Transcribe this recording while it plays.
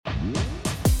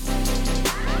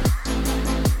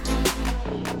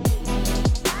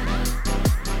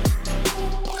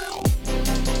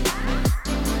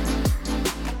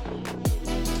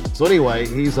So anyway,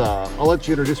 I'll let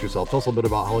you introduce yourself. Tell us a little bit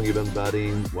about how long you've been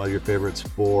betting, what are your favorite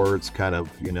sports, kind of,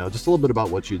 just a little bit about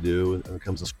what you do when it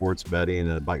comes to sports betting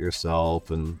and about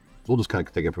yourself, and we'll just kind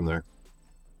of take it from there.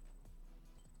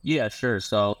 Yeah, sure.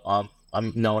 So,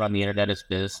 I'm known on the internet as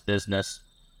business.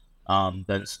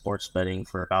 Been sports betting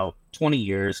for about 20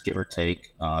 years, give or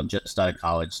take. Just out of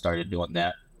college, started doing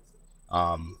that.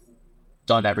 Um,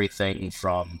 Done everything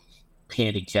from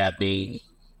handicapping,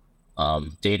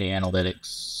 data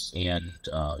analytics, and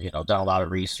done a lot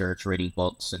of research, reading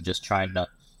books, and just trying to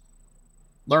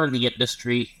learn the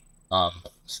industry.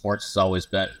 Sports has always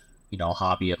been, a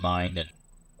hobby of mine, and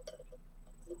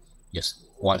just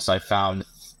once I found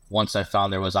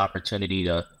there was opportunity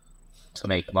to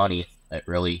make money, it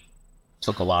really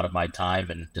took a lot of my time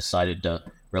and decided to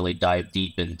really dive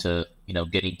deep into,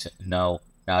 getting to know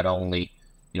not only,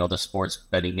 the sports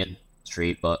betting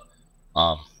industry, but,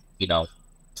 um, you know,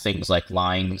 things like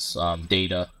lines,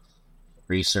 data,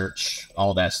 research,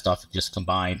 all that stuff, and just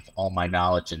combine all my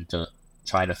knowledge into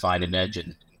trying to find an edge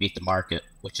and beat the market,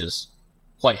 which is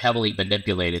quite heavily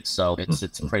manipulated. So it's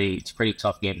a pretty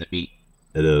tough game to beat.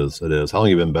 It is. It is. How long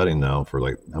have you been betting now? For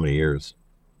like how many years?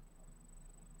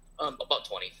 About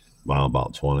 20. Wow,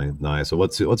 about 20. Nice. So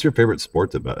what's your favorite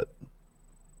sport to bet?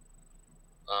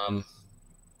 Um,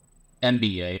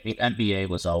 NBA. I mean, NBA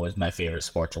was always my favorite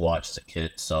sport to watch as a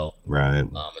kid. So Right.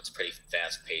 it's a pretty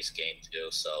fast-paced game too.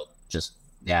 So just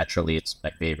naturally, it's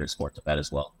my favorite sport to bet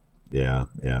as well. Yeah,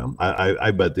 yeah. I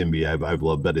bet the NBA. I've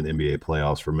loved betting NBA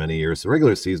playoffs for many years. The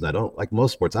regular season, I don't like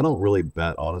most sports. I don't really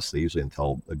bet honestly, usually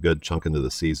until a good chunk into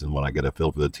the season when I get a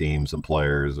feel for the teams and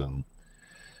players and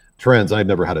trends. I've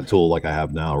never had a tool like I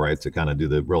have now, right, to kind of do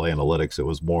the real analytics. It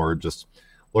was more just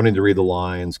learning to read the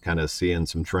lines, kind of seeing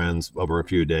some trends over a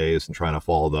few days and trying to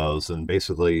follow those. And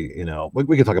basically,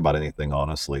 we can talk about anything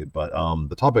honestly, but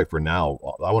the topic for now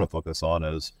I want to focus on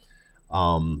is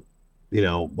um,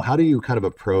 how do you kind of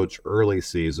approach early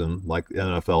season, like the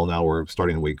NFL now we're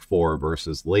starting week 4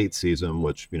 versus late season,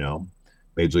 which,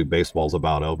 Major League Baseball's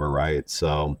about over, right?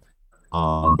 So,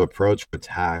 approach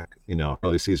attack,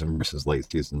 early season versus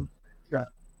late season. Yeah.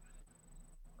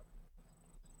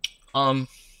 Um,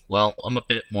 well, I'm a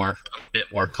bit more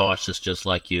cautious, just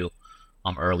like you.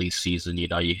 Early season, you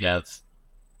have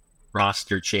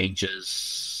roster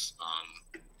changes,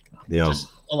 Yeah, just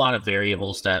a lot of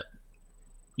variables that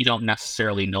you don't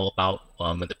necessarily know about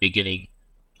at the beginning.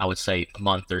 I would say a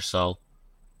month or so.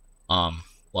 Um,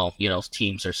 well,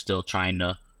 teams are still trying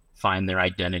to find their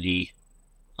identity.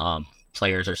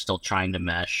 Players are still trying to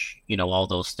mesh. All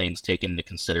those things taken into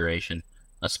consideration,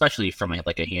 especially from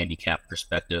like a handicap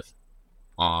perspective.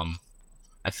 Um,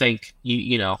 I think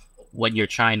when you're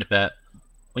trying to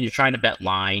bet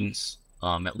lines,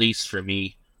 at least for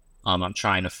me, I'm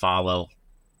trying to follow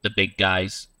the big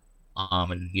guys.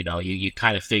 And you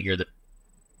kind of figure that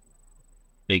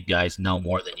big guys know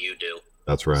more than you do.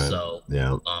 that's right. So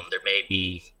Yeah. there may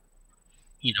be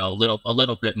a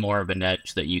little bit more of an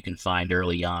edge that you can find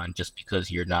early on, just because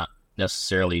you're not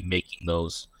necessarily making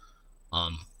those,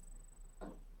 um,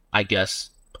 I guess,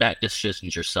 bad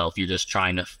decisions yourself. You're just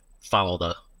trying to follow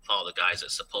the guys that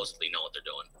supposedly know what they're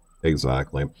doing.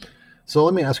 Exactly. So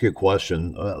let me ask you a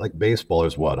question. Like baseball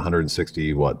is what,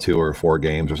 160, what, 2 or 4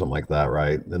 games or something like that,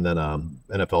 right? And then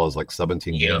NFL is like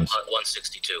 17 Yeah, games.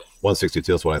 162.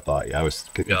 162, that's what I thought. Yeah, I was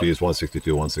Yep. confused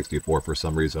 162, 164 for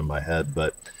some reason in my head.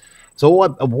 But so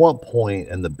at what point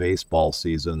in the baseball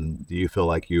season do you feel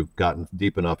like you've gotten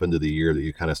deep enough into the year that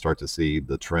you kind of start to see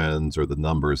the trends or the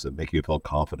numbers that make you feel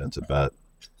confident to bet?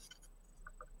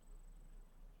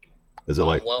 Is it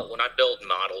like, Well, when I build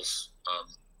models,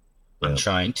 I'm yeah,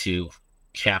 trying to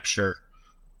capture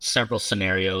several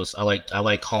scenarios. I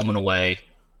like home and away.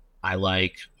 I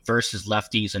like versus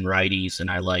lefties and righties, and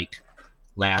I like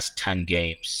last 10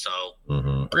 games. So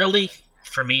hmm, really,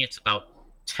 for me, it's about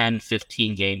 10,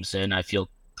 15 games in. I feel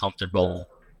comfortable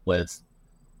with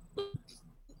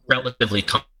relatively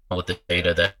comfortable with the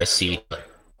data that I see.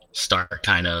 Start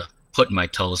kind of putting my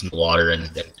toes in the water and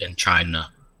trying to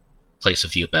place a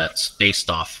few bets based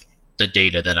off the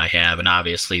data that I have. And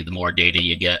obviously, the more data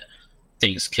you get,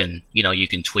 things can, you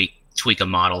can tweak a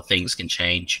model, things can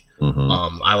change. hmm,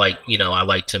 I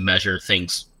like to measure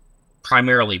things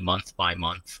primarily month by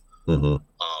month. hmm,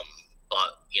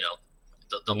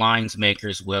 But the lines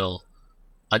makers will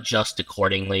adjust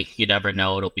accordingly. You never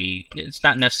know. It's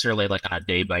not necessarily like on a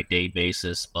day by day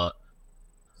basis, but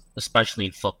especially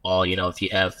in football, if you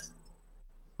have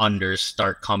unders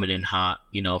start coming in hot,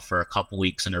 for a couple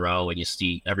weeks in a row, and you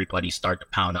see everybody start to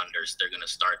pound unders, they're going to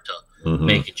start to hmm.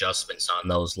 make adjustments on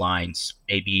those lines,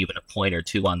 maybe even a point or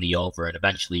two on the over, and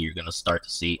eventually you're going to start to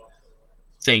see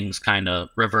things kind of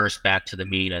reverse back to the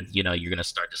mean, and you're going to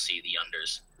start to see the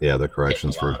unders Yeah, the hitting a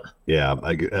corrections for lot. yeah,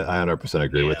 I 100%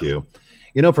 agree with Yeah,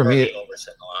 you. For or me, the overs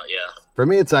hitting a lot.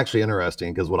 Yeah. it's actually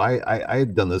interesting because what I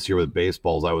had done this year with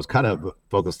baseballs, I was kind of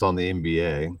focused on the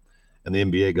NBA, and the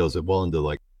NBA goes well into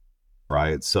like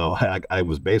right. So I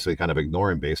was basically kind of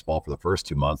ignoring baseball for the first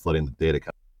 2 months, letting the data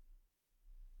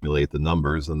accumulate the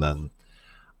numbers, and then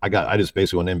I just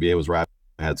basically when NBA was wrapped,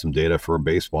 I had some data for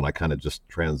baseball, and I kind of just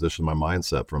transitioned my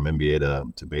mindset from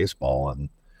NBA to baseball, and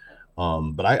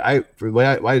but for the way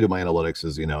I do my analytics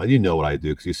is, and what I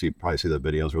do because probably see the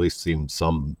videos, or at least seen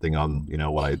something on,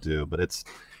 what I do. But it's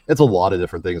a lot of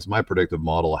different things. My predictive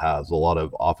model has a lot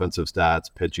of offensive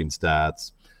stats, pitching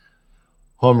stats,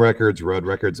 home records, road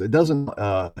records. It doesn't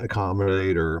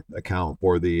accommodate or account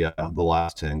for the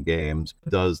last 10 games.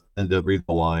 It does and to read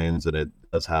the lines, and it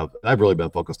does have. I've really been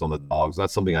focused on the dogs.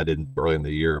 That's something I didn't early in the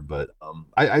year, but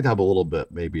I'd have a little bit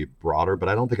maybe broader, but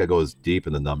I don't think I go as deep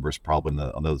in the numbers probably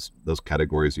on those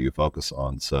categories that you focus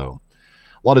on. So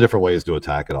a lot of different ways to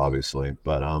attack it, obviously.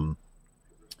 But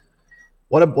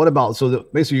what about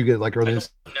basically you get like I early. don't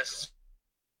necessarily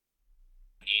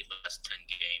need last 10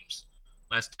 games.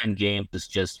 Last 10 games is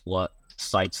just what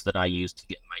sites that I use to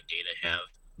get my data have.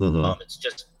 Mm-hmm. It's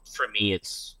just for me,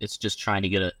 it's just trying to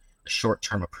get a short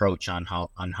term approach on how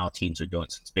teams are doing.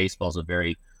 Since baseball is a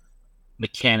very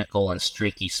mechanical and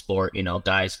streaky sport,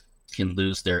 guys can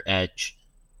lose their edge,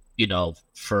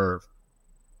 for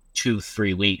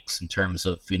 2-3 weeks in terms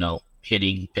of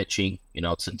hitting, pitching.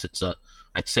 Since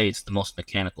I'd say it's the most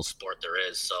mechanical sport there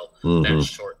is. So that Mm-hmm.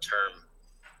 short term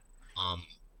um,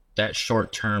 that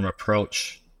short term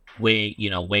approach weighed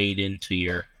into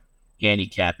your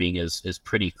handicapping is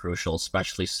pretty crucial,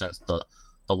 especially since the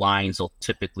lines will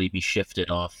typically be shifted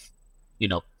off, you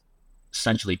know,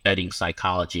 essentially betting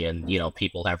psychology, and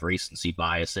people have recency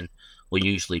bias and will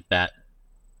usually bet,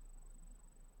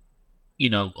 you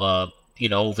know, uh,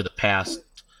 over the past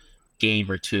game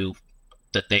or two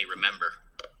that they remember.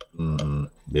 Mm-hmm.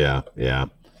 Yeah, yeah.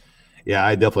 Yeah,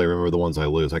 I definitely remember the ones I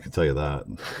lose. I can tell you that.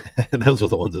 And those are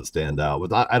the ones that stand out.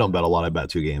 But I don't bet a lot. I bet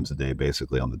 2 games a day,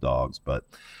 basically, on the dogs. But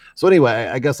so anyway,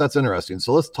 I guess that's interesting.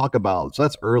 So let's talk about. So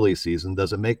that's early season.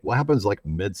 Does it make what happens like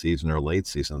mid season or late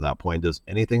season at that point? Does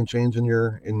anything change in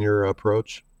your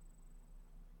approach?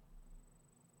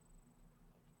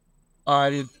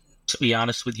 Uh, to be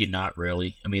honest with you, not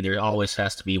really. I mean, there always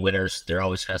has to be winners. There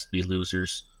always has to be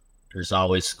losers. There's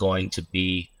always going to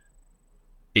be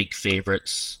big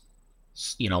favorites,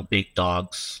 big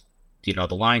dogs. The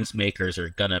lines makers are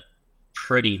gonna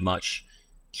pretty much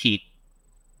keep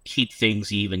keep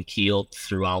things even keeled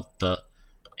throughout the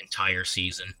entire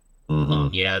season.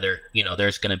 Mm-hmm. Yeah,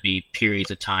 there's gonna be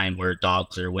periods of time where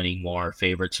dogs are winning more,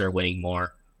 favorites are winning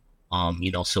more.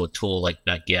 So a tool like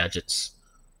Bet Gadgets,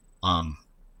 um,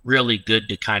 really good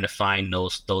to kind of find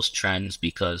those trends,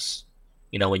 because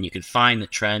when you can find the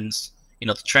trends,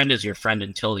 the trend is your friend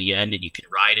until the end, and you can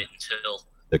ride it until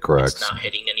It it's corrects. not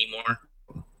hitting anymore.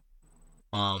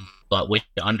 But when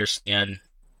you understand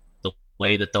the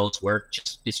way that those work,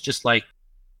 it's just like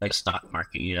stock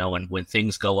market, and when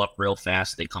things go up real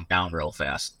fast, they come down real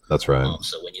fast. That's right.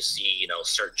 So when you see,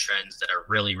 certain trends that are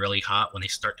really, really hot, when they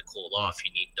start to cool off,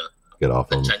 you need to Get off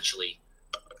them. potentially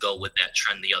go with that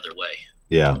trend the other way.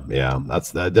 Yeah, yeah.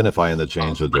 That's identifying the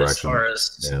change of But as direction. far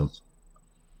as Yeah.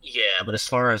 Yeah, but as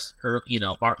far as our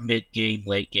mid game,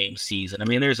 late game season, I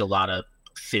mean, there's a lot of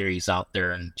theories out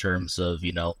there in terms of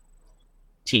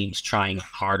teams trying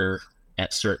harder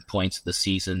at certain points of the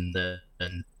season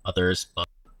than others. But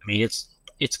I mean,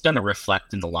 it's going to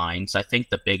reflect in the lines. I think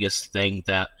the biggest thing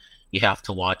that you have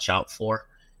to watch out for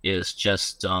is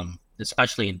just,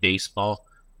 especially in baseball,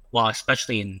 well,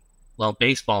 especially in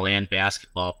baseball and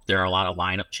basketball, there are a lot of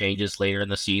lineup changes later in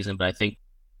the season. But I think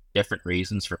different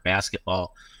reasons for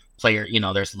basketball.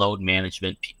 There's load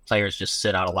management. Players just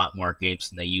sit out a lot more games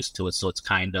than they used to, so it's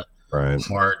kind of Right.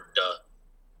 hard to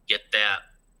get that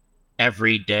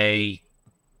every day,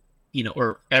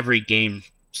 or every game,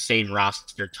 same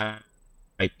roster type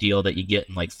deal that you get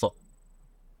in like football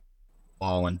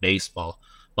and baseball.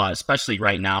 But especially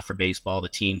right now for baseball, the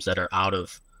teams that are out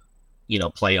of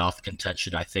playoff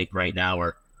contention, I think right now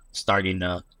are starting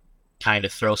to kind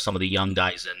of throw some of the young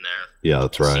guys in there Yeah,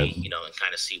 that's and see, right. and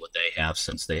kind of see what they have,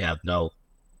 since they have no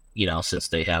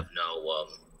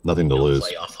Nothing to lose.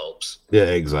 playoff hopes. Yeah,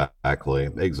 exactly.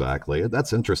 Exactly.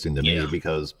 That's interesting to me Yeah.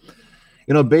 because,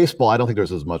 baseball, I don't think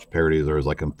there's as much parity as there is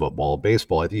like in football.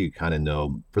 Baseball, I think you kind of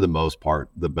know, for the most part,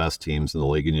 the best teams in the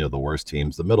league and, the worst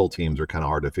teams. The middle teams are kind of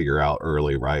hard to figure out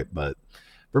early, right? But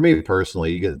For me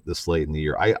personally, you get this late in the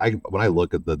year. I when I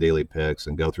look at the daily picks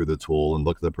and go through the tool and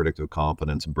look at the predictive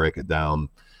confidence and break it down,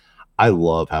 I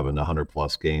love having 100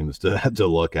 plus games to to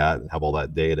look at and have all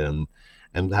that data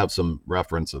and have some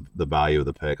reference of the value of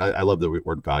the pick. I love the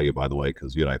word value, by the way,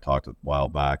 because you and I talked a while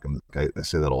back, and I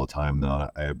say that all the time now.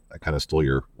 I kind of stole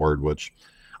your word, which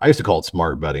I used to call it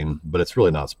smart betting, but it's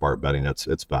really not smart betting.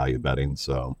 It's value betting.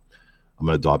 So I'm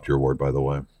going to adopt your word, by the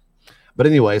way. But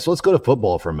anyway, so let's go to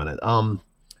football for a minute. No,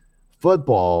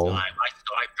 Football. I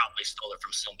probably stole it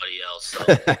from somebody else.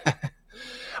 So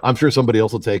I'm sure somebody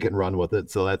else will take it and run with it,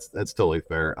 so that's totally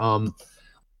fair.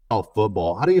 Oh,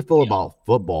 football. How do you feel yeah, about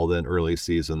football then early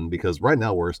season? Because right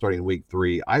now we're starting week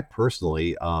 3. I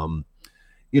personally,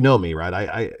 you know me, right?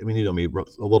 I mean, you know me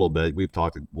a little bit. We've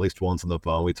talked at least once on the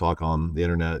phone. We talk on the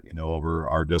internet, over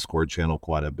our Discord channel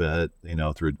quite a bit,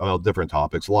 through different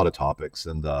topics, a lot of topics,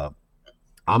 and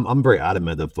I'm very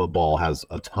adamant that football has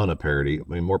a ton of parity. I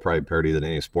mean, more probably parity than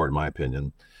any sport, in my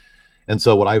opinion. And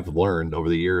so what I've learned over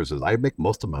the years is I make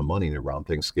most of my money around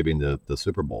Thanksgiving to the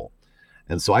Super Bowl.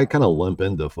 And so I kind of limp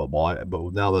into football.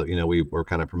 But now that we're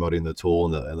kind of promoting the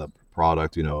tool and the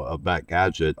product, of that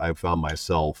gadget, I found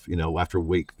myself,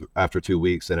 after 2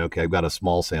 weeks, saying, okay, I've got a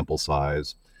small sample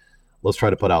size. Let's try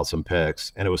to put out some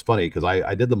picks. And it was funny because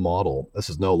I did the model. This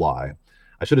is no lie.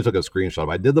 I should have took a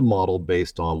screenshot. I did the model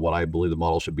based on what I believe the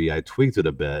model should be. I tweaked it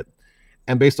a bit,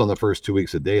 and based on the first 2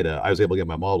 weeks of data, I was able to get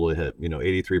my model to hit,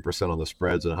 83% on the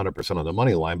spreads and 100% on the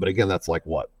money line. But again, that's like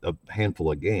what, a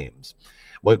handful of games.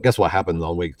 Well, guess what happened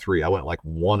on week 3? I went like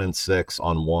 1-6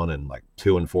 on one and like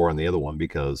 2-4 on the other one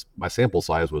because my sample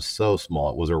size was so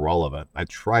small, it was irrelevant. I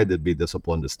tried to be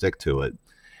disciplined to stick to it,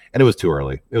 and it was too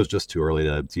early. It was just too early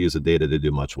to use the data to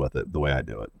do much with it the way I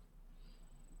do it.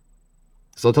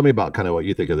 So tell me about kind of what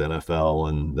you think of the NFL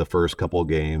and the first couple of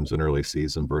games in early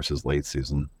season versus late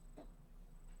season.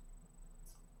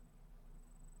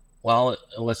 well,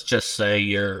 let's just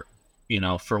say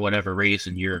for whatever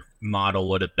reason, your model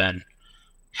would have been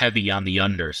heavy on the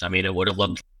unders. I mean, it would have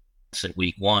looked in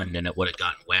week 1, and it would have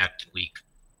gotten whacked in week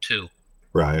 2.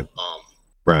 Right. Um,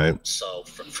 Right. so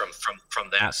from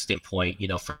that standpoint,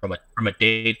 from a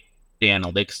data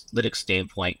analytics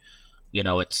standpoint,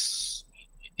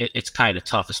 it's kind of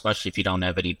tough, especially if you don't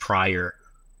have any prior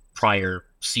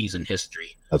season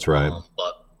history. That's right.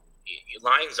 But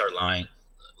lines are lying.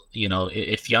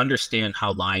 If you understand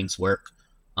how lines work,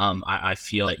 I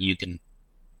feel that you can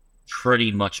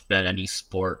pretty much bet any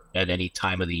sport at any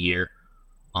time of the year,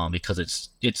 because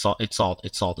it's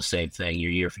all the same thing.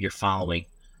 You're following,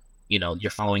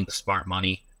 you're following the smart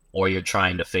money, or you're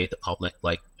trying to fade the public.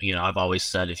 Like, I've always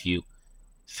said, if you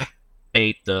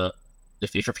fade the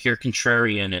if you're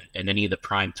contrarian in any of the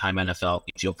prime time NFL,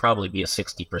 you'll probably be a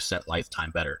 60%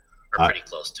 lifetime better, or I pretty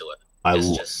close to it. I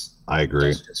It's just I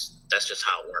agree. that's just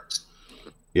how it works.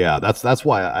 Yeah, that's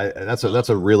why that's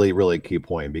a really really key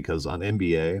point because on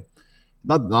NBA,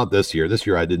 not this year. This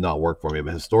year I did not work for me,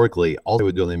 but historically, all I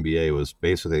would do on the NBA was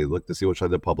basically look to see which side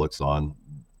the public's on,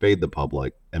 fade the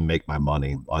public, and make my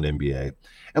money on NBA.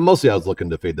 And mostly I was looking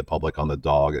to fade the public on the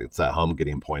dog. It's that home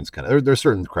getting points kind of. There's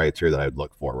certain criteria that I'd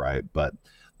look for, right? But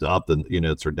to up the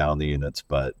units or down the units.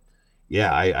 But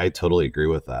yeah, I totally agree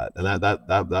with that. And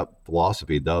that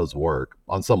philosophy does work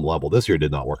on some level. This year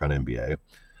did not work on NBA.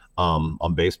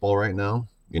 On baseball right now,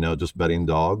 just betting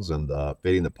dogs and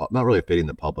fading not really fading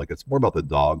the public. It's more about the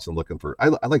dogs and looking for. I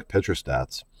like pitcher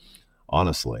stats,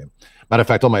 honestly. Matter of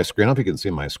fact, on my screen, I don't know if you can see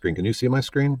my screen. Can you see my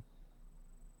screen?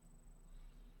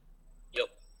 Yep.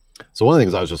 So one of the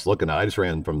things I was just looking at, I just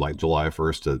ran from like July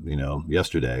 1st to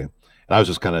yesterday, and I was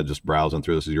just kind of just browsing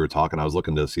through this as you were talking. I was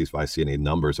looking to see if I see any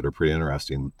numbers that are pretty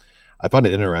interesting. I find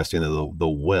it interesting that the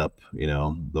whip,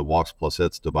 the walks plus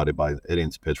hits divided by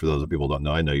innings pitch. For those people who don't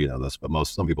know, I know you know this, but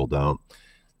some people don't.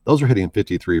 Those are hitting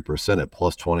 53% at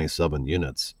plus 27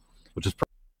 units, which is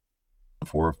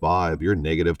 4 or 5. You're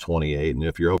negative 28, and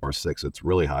if you're over 6, it's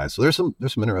really high. So there's some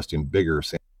interesting bigger.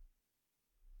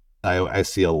 I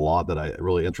see a lot that I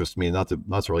really interests me. Not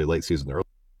really late season early,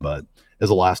 but as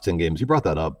the last 10 games, you brought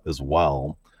that up as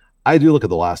well. I do look at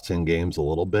the last 10 games a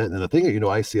little bit, and the thing that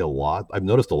I see a lot. I've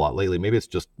noticed a lot lately. Maybe it's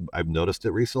just I've noticed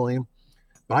it recently,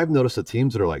 but I've noticed the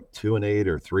teams that are like 2-8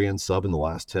 or 3-7 in the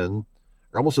last 10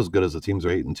 are almost as good as the teams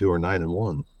that are 8-2 or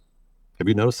 9-1. Have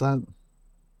you noticed that?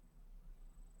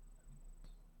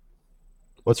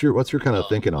 What's your kind of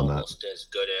thinking on that? Almost as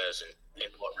good as in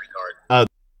what regard? Uh,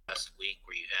 Last week,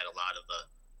 where you had a lot of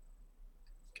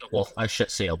well, I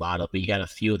should say a lot of, but you had a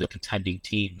few of the contending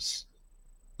teams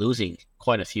losing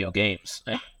quite a few games.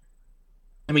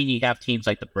 I mean, you have teams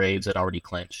like the Braves that already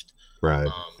clinched. right.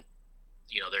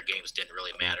 Their games didn't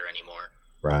really matter anymore.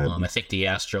 Right. I think the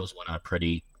Astros went on a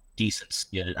pretty decent.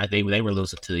 They were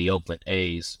losing to the Oakland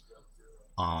A's.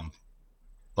 Um,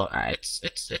 but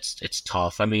it's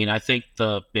tough. I mean, I think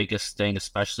the biggest thing,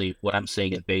 especially what I'm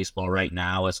seeing in baseball right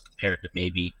now, as compared to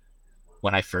maybe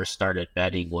when I first started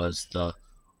betting, was the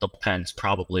bullpens.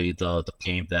 Probably the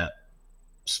game that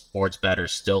sports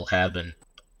bettors still haven't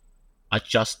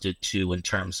adjusted to in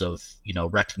terms of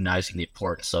recognizing the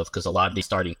importance of, because a lot of these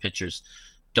starting pitchers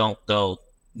don't go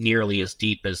nearly as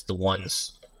deep as the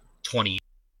ones 20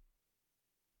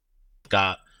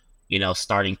 got,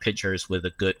 starting pitchers with a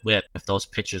good whip. If those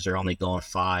pitchers are only going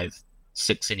 5,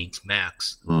 6 innings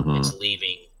max, Hmm. it's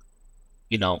leaving,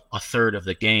 a third of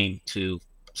the game to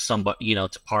somebody,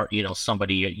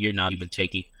 somebody you're not even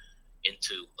taking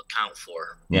into account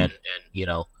for. Mm.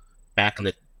 And back in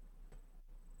the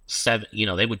seven,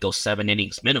 they would go 7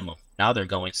 innings minimum. Now they're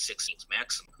going 6 innings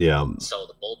maximum. Yeah. So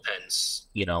the bullpens,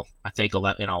 I think a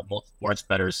lot, most sports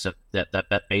bettors that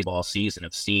bet baseball season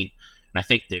have seen, and I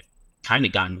think they've kind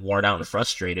of gotten worn out and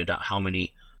frustrated at how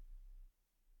many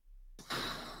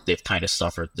they've kind of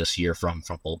suffered this year from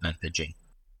bullpen pitching.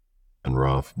 And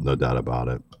rough, no doubt about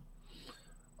it.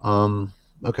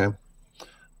 Okay.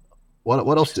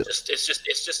 What else did It's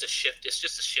just a shift. It's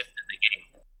just a shift in the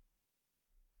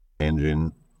game.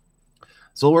 changing?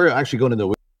 So we're actually going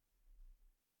into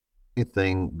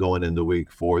anything going into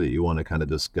week 4 that you want to kind of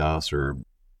discuss, or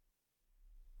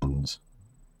NFL,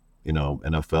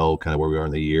 kind of where we are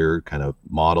in the year, kind of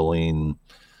modeling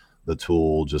the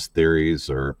tool, just theories,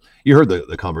 or you heard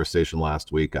the conversation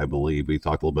last week, I believe. We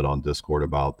talked a little bit on Discord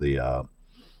about the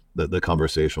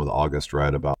conversation with August,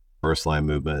 right, about first line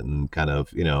movement and kind of,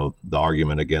 the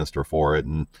argument against or for it.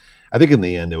 And I think in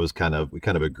the end, it was we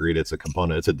kind of agreed it's a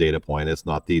component, it's a data point. It's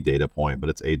not the data point, but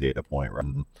it's a data point, right?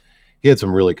 And he had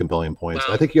some really compelling points. I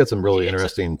Well, think he had some really it's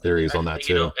interesting theories on that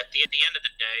too. at the end of the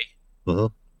day, Uh-huh.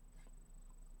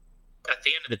 at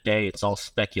the end of the day, it's all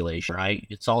speculation, right?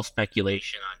 It's all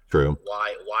speculation on True.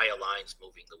 why a line's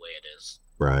moving the way it is.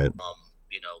 Right.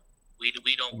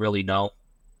 We don't really know.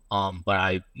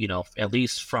 But at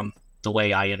least from the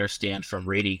way I understand from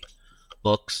reading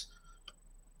books,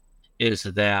 is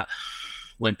that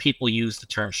when people use the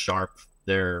term sharp,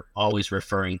 they're always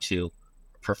referring to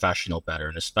professional bettor,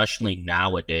 and especially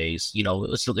nowadays,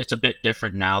 it's a bit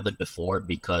different now than before,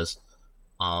 because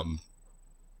um,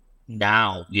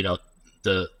 now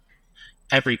the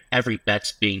every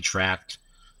bet's being tracked.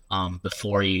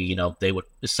 Before they would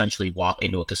essentially walk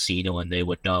into a casino and they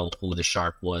would know who the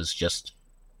sharp was just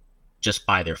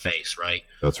by their face, right?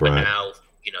 That's But right. now,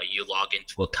 you log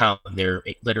into account and they're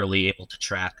literally able to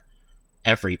track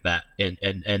every bet, and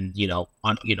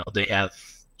they have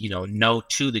know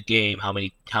to the game how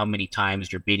many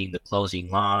times you're beating the closing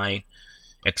line,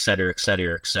 et cetera, et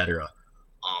cetera, et cetera.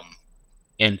 Um,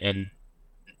 and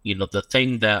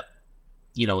the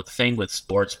thing with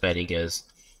sports betting is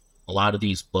a lot of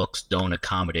these books don't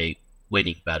accommodate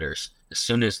winning bettors. As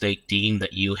soon as they deem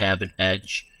that you have an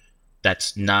edge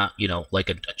that's not, like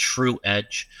a true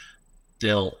edge,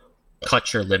 they'll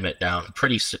cut your limit down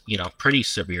pretty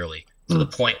severely, to the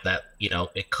Mm. point that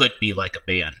it could be like a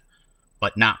ban,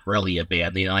 but not really a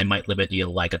ban. I might limit you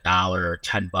like $1 or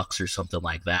 $10 or something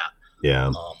like that. Yeah.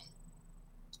 Um,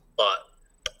 but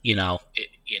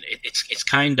it's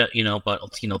kind of but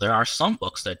there are some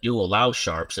books that do allow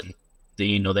sharps, and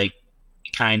they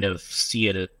kind of see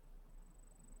it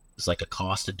as like a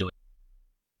cost to do it.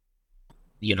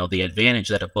 The advantage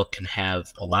that a book can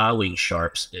have allowing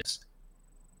sharps is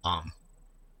um,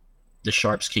 the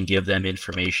sharps can give them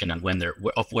information on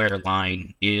where their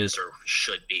line is or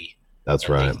should be, That's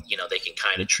and right. they can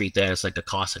kind of treat that as like a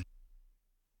cost to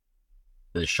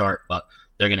the sharp, but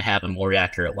they're going to have a more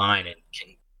accurate line and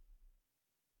can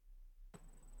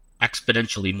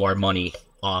exponentially more money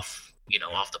off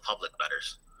the public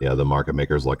bettors. Yeah, the market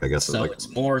makers, like, I guess, So like, it's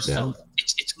more yeah. so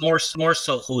it's more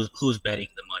so who's betting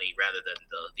the money rather than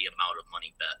the amount of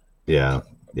money bet. Yeah.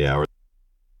 Yeah.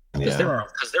 Because Yeah. there are a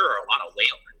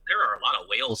lot of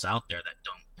whales out there that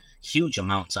dump huge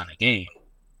amounts on a game,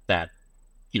 that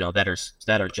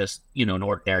that are just an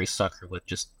ordinary sucker with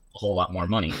just a whole lot more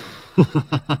money.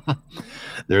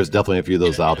 There's definitely a few of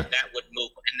those out there. That would move,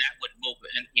 and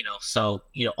so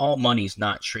all money's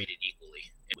not treated equally,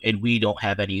 and we don't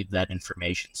have any of that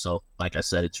information. So, like I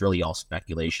said, it's really all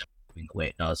speculation the way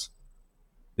it does.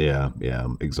 Yeah, yeah,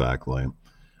 exactly.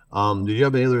 Did you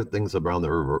have any other things around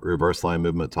the reverse line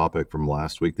movement topic from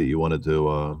last week that you wanted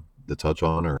to touch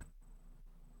on, or?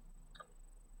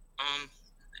 Um,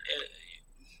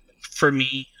 for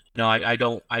me, I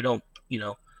don't,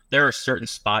 there are certain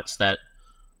spots that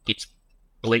it's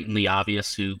blatantly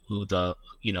obvious who the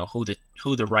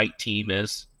right team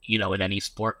is, in any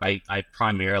sport. I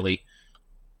primarily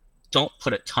don't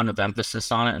put a ton of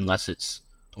emphasis on it unless it's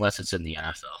in the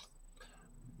NFL.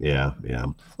 Yeah, yeah.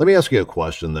 Let me ask you a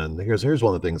question then. Here's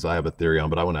one of the things I have a theory on,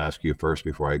 but I want to ask you first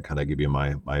before I kind of give you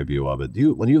my view of it. Do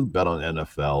you when you bet on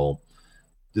NFL,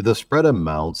 do the spread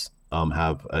amounts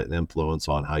have an influence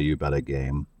on how you bet a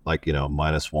game? Like,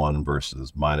 -1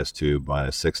 versus -2,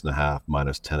 -6.5,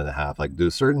 -10.5. Like, do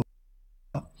certain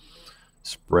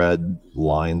spread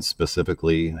lines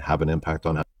specifically have an impact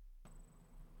on how?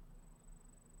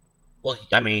 Well,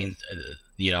 I mean,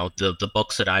 the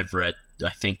books that I've read, I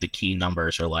think the key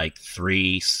numbers are like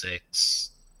 3,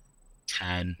 6,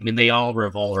 10. I mean, they all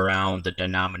revolve around the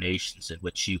denominations in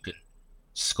which you can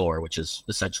score, which is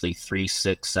essentially 3,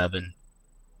 6, 7,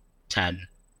 10,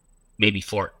 maybe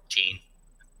 14.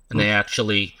 And Hmm, they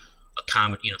actually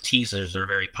accommodate, teasers are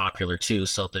very popular too.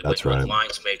 So that when, that's when right.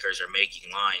 lines makers are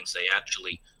making lines, they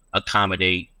actually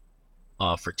accommodate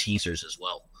for teasers as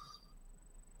well.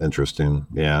 Interesting.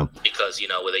 Yeah. Because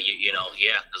with a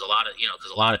yeah, because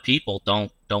a lot of people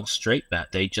don't straight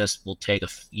bet. They just will take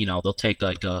they'll take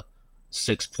like a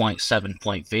 6 point, 7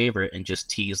 point favorite and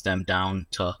just tease them down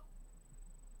to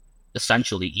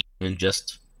essentially even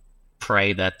just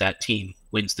pray that that team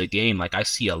wins the game. Like I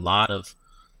see a lot of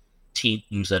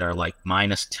teams that are like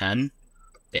 -10,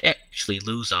 they actually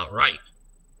lose outright.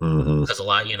 Hmm. Because a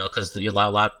lot, because a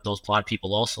lot of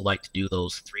people also like to do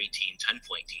those 3-team, 10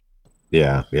 point teams.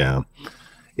 Yeah, yeah.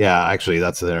 Yeah, actually,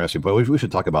 that's interesting. But we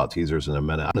should talk about teasers in a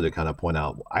minute. I wanted to kind of point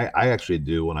out, I actually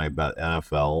do when I bet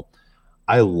NFL.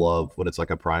 I love when it's like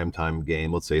a primetime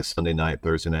game. Let's say Sunday night,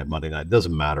 Thursday night, Monday night. It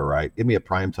doesn't matter, right? Give me a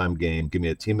primetime game. Give me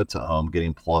a team that's at home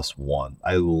getting +1.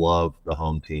 I love the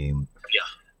home team Yeah,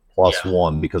 plus yeah.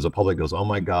 one because the public goes, oh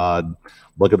my God,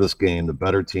 look at this game. The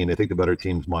better team, they think the better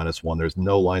team's -1. There's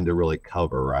no line to really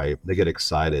cover, right? They get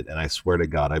excited. And I swear to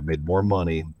God, I've made more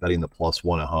money betting the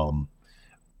 +1 at home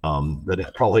than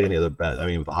probably any other bet. I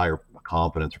mean, with a higher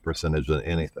confidence or percentage than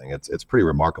anything. It's pretty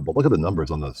remarkable. Look at the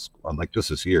numbers on this, on like just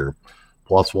this year.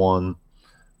 +1,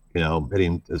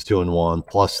 hitting is 2-1,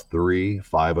 +3,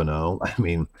 5-0. I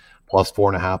mean,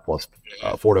 +4.5, plus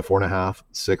Mhm. 4 to 4.5,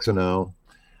 6-0.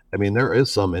 I mean, there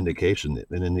is some indication,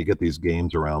 and then you get these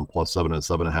games around +7 and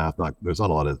 7.5. Not There's not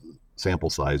a lot of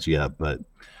sample size yet, but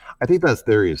I think that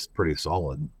theory is pretty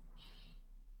solid.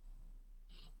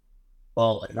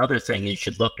 Well, another thing you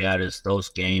should look at is those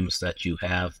games that you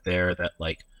have there that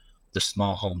like the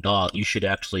small home dog. You should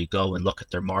actually go and look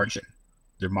at their margin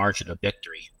of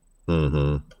victory,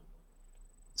 Hmm.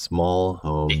 Small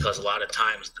home. because a lot of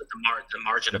times the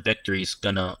margin of victory is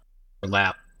gonna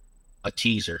overlap a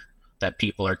teaser that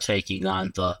people are taking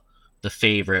on the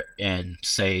favorite and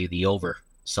say the over.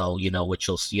 So which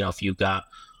you'll see, if you got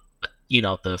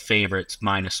the favorites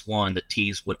 -1, the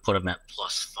tease would put them at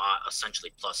 +5,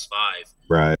 essentially +5.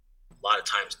 Right. A lot of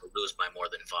times they'll lose by more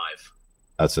than 5.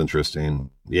 That's interesting.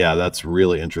 Yeah, that's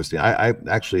really interesting. I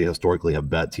actually historically have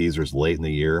bet teasers late in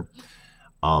the year.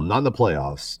 Not in the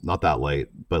playoffs, not that late,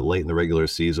 but late in the regular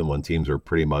season when teams are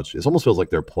pretty much, it almost feels like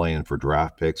they're playing for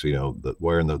draft picks,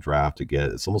 where in the draft to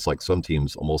get. It's almost like some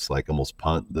teams almost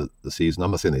punt the season.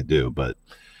 I'm not saying they do, but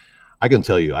I can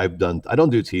tell you, I don't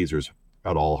do teasers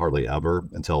at all, hardly ever,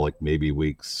 until like maybe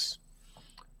weeks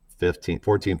 15,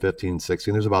 14, 15,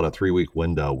 16. There's about a 3 week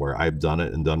window where I've done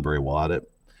it and done very well at it.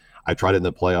 I tried it in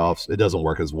the playoffs. It doesn't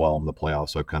work as well in the playoffs,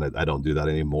 so I don't do that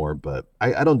anymore. But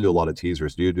I don't do a lot of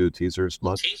teasers. Do you do teasers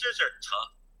Well, much? teasers are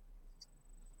tough.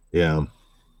 Yeah,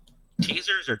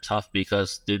 Teasers are tough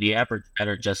because the average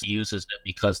bettor just uses it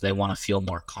because they want to feel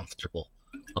more comfortable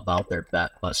about their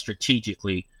bet, but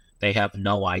strategically they have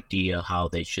no idea how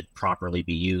they should properly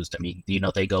be used. I mean,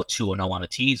 they go 2-0 on a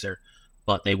teaser,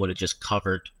 but they would have just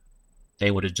covered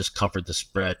the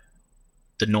spread,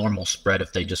 the normal spread,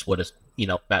 if they just would have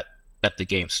bet the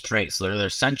game straight. So they're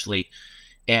essentially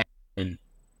adding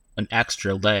an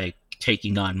extra leg,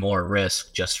 taking on more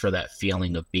risk just for that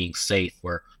feeling of being safe.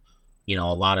 Where a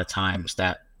lot of times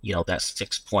that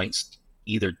 6 points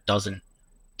either doesn't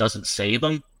save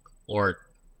them, or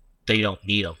they don't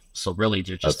need them. So really,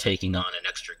 they're just that's taking on an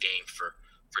extra game for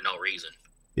no reason.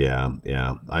 yeah,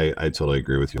 yeah. I totally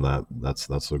agree with you on that.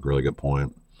 That's a really good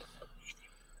point.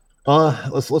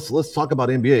 Let's talk about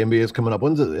NBA. NBA is coming up.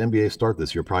 When does the NBA start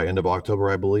this year? Probably end of October,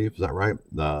 I believe. Is that right?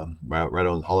 Right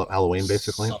on Halloween,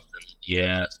 basically. Something,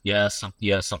 yeah, yeah,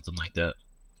 something like that.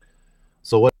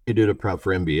 So what do you do to prep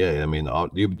for NBA? I mean, do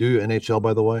you do NHL,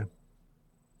 by the way?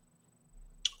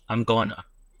 I'm going.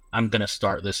 I'm gonna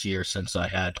start this year, since I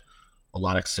had a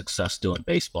lot of success doing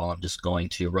baseball. I'm just going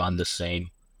to run the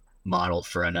same model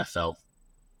for NFL.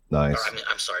 Or Nice.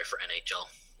 I'm sorry for NHL.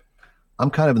 I'm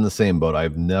kind of in the same boat.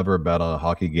 I've never bet on a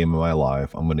hockey game in my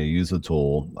life. I'm going to use the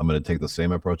tool. I'm going to take the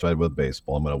same approach I had with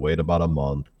baseball. I'm going to wait about a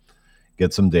month,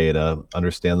 get some data,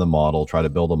 understand the model, try to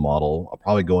build a model. I'll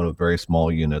probably go into very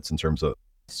small units in terms of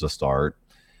to start,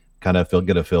 kind of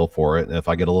get a feel for it. And if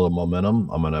I get a little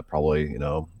momentum, I'm going to probably,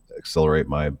 accelerate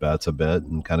my bets a bit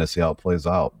and kind of see how it plays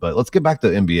out. But let's get back to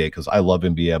NBA because I love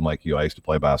NBA. I'm like you. I used to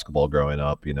play basketball growing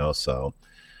up, so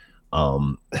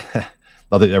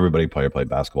not that everybody played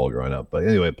basketball growing up, but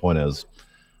anyway, point is,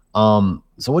 so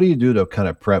what do you do to kind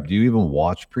of prep? Do you even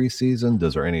watch preseason?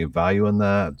 Is there any value in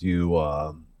that? Do you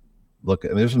look? I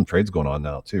mean, there's some trades going on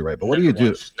now too, right? But what do you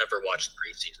do? Never watched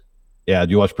preseason. Yeah,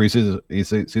 do you watch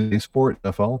preseason sport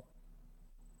NFL?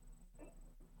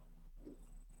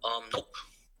 Nope.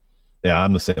 Yeah,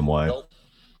 I'm the same way. Nope.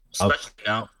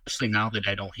 Especially now that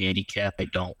I don't handicap, I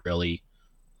don't really.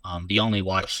 The only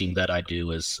watching that I do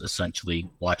is essentially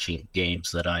watching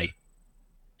games that I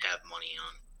have money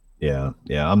on.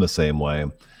 Yeah, I'm the same way.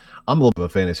 I'm a little bit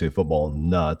of a fantasy football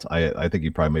nut. I think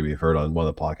you probably maybe heard on one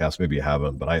of the podcasts, maybe you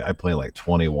haven't, but I play in like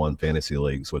 21 fantasy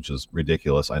leagues, which is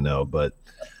ridiculous, I know. But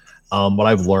what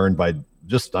I've learned by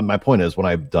just my point is when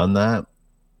I've done that,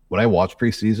 when I watch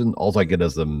preseason, all I get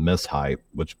is the mishype,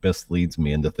 which misleads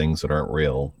me into things that aren't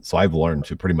real. So I've learned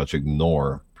to pretty much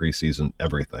ignore preseason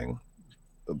everything.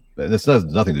 This has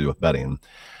nothing to do with betting.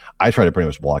 I try to pretty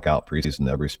much block out preseason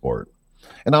every sport.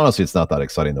 And honestly, it's not that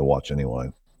exciting to watch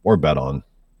anyway or bet on.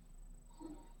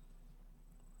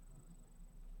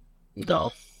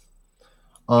 No.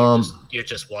 You're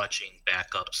just watching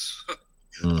backups.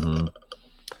 Mm-hmm.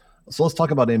 So let's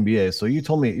talk about NBA. So you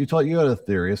told me you had a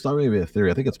theory. It's not really a theory.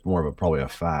 I think it's more of probably a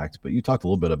fact. But you talked a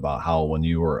little bit about how when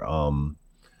you were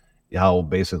how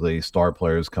basically star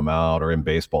players come out, or in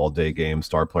baseball day games,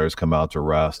 star players come out to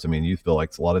rest. I mean, you feel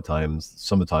like a lot of times,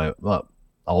 some of the time, not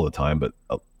all the time, but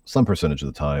some percentage of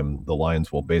the time, the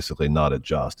lines will basically not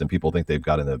adjust, and people think they've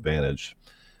got an advantage.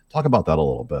 Talk about that a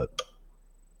little bit.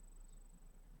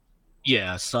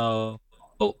 Yeah. So,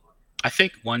 I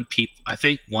think one thing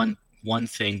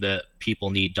that people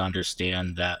need to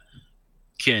understand that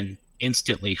can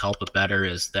instantly help a better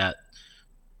is that,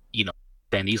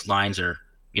 then these lines are,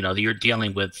 you're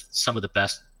dealing with some of the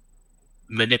best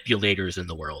manipulators in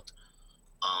the world.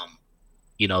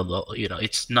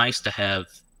 It's nice to have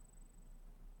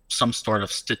some sort of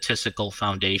statistical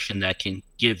foundation that can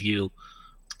give you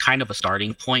kind of a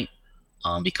starting point.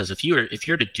 Because if you're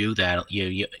to do that,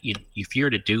 if you're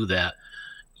to do that,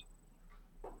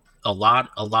 a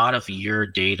lot of your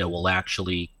data will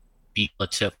actually be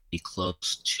relatively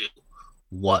close to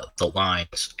what the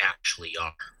lines actually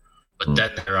are. But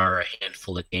then there are a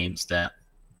handful of games that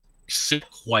sit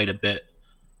quite a bit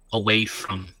away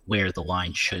from where the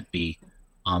line should be.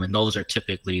 And those are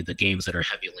typically the games that are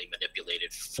heavily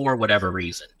manipulated for whatever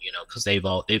reason, because they've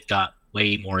got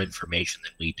way more information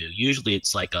than we do. Usually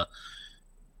it's like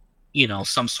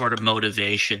some sort of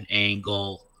motivation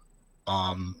angle.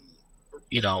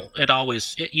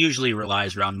 It usually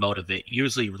relies around motivation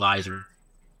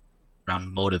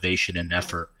and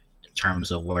effort in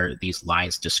terms of where these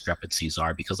lines discrepancies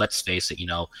are. Because let's face it, you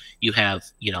have,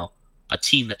 a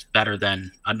team that's better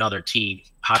than another team.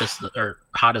 How does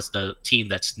the team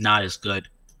that's not as good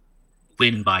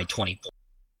win by 20 points?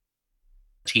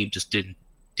 The team just didn't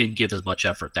give as much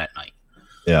effort that night.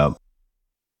 Yeah.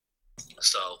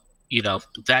 So,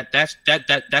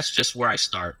 that's just where I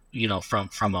start,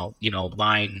 from a,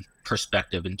 line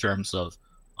perspective in terms of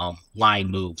line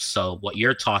moves. So what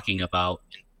you're talking about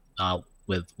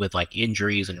with like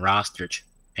injuries and roster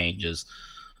changes,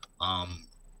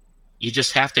 you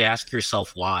just have to ask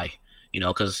yourself why,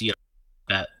 because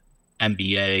that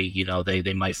NBA,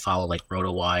 they might follow like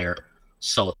RotoWire,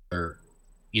 so they're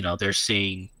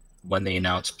seeing when they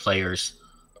announce players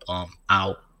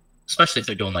out, especially if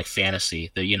they're doing like fantasy,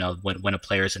 that when a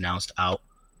player is announced out,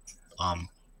 what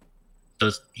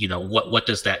does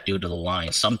that do to the line?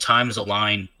 Sometimes a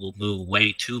line will move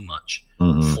way too much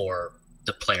for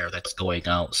the player that's going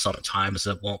out. Sometimes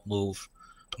it won't move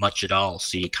much at all.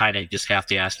 So you kind of just have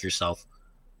to ask yourself,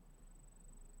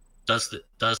 does it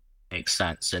make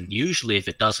sense? And usually, if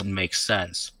it doesn't make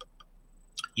sense,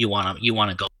 you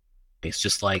wanna go. It's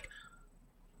just like,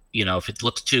 if it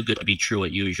looks too good to be true,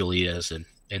 it usually is. And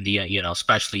the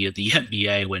especially at the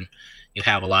NBA, when you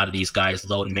have a lot of these guys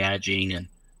load managing and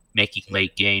making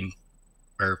late game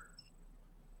or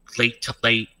late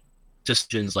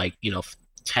decisions, like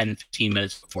 10-15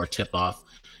 minutes before tip off,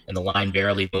 and the line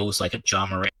barely moves like a John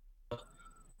Moran,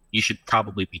 you should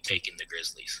probably be taking the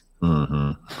Grizzlies.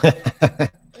 Mm-hmm.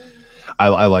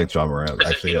 I like John Morant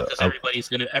Because actually. everybody's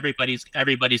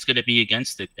gonna be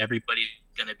against it. Everybody's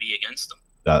gonna be against them.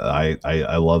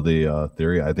 I love the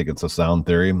theory. I think it's a sound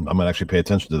theory. I'm gonna actually pay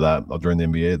attention to that during the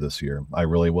NBA this year. I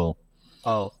really will.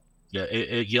 Oh, yeah,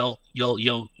 you'll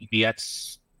be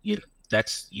that's you know,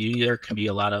 that's you there can be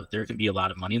a lot of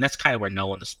money, and that's kind of where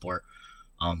knowing the sport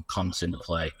comes into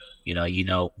play. You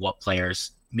know what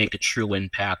players make a true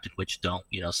impact and which don't.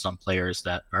 Some players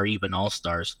that are even all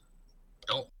stars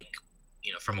don't make,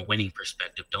 from a winning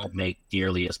perspective, don't make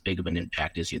nearly as big of an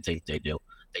impact as you think they do.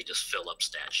 They just fill up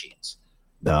stat sheets.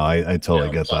 No, I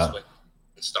totally get Plus that. when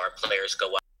star players go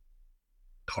out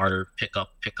harder, pick up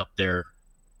their,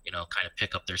 kind of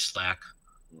pick up their slack.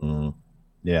 Mm.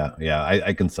 Yeah, yeah,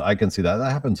 I can see that.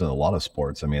 That happens in a lot of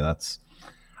sports. I mean,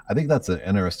 I think that's an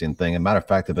interesting thing. And matter of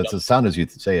fact, if it's Yep. as sound as you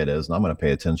say it is, and I'm going to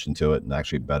pay attention to it and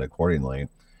actually bet accordingly,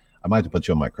 I might have to put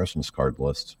you on my Christmas card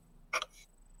list.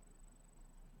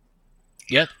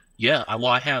 Yeah, yeah. Well,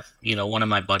 I have, one of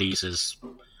my buddies is,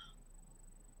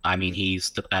 I mean,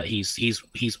 he's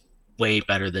way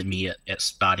better than me at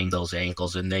spotting those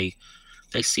angles, and they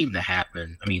seem to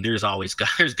happen. I mean, there's always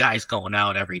there's guys going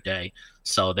out every day,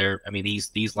 so I mean,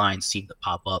 these lines seem to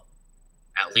pop up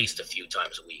at least a few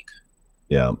times a week.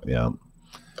 Yeah, yeah.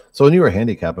 So when you were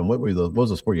handicapping, what was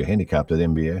the sport you handicapped at the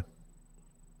NBA?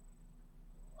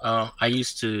 I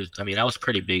used to. I mean, I was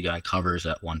pretty big on covers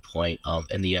at one point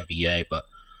in the NBA, but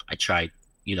I tried.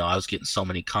 I was getting so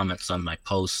many comments on my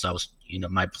posts.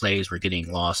 My plays were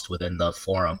getting lost within the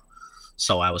forum,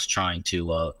 so I was trying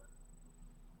to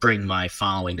bring my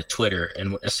following to Twitter.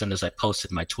 And as soon as I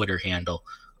posted my Twitter handle,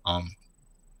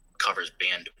 covers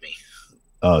banned me.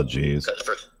 Oh, geez,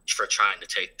 for trying to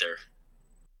take their.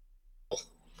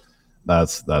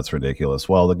 that's ridiculous.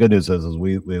 Well, the good news is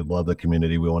we love the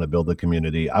community. We want to build the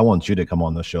community. I want you to come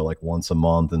on the show like once a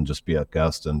month and just be a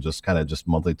guest and just kind of just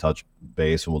monthly touch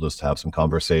base, and we'll just have some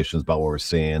conversations about what we're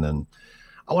seeing. And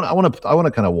I want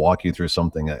to kind of walk you through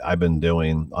something that I've been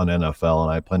doing on NFL,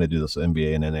 and I plan to do this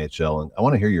NBA and NHL, and I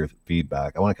want to hear your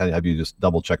feedback. I want to kind of have you just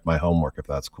double check my homework if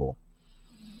that's cool.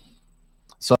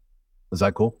 So, is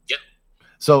that cool? Yep.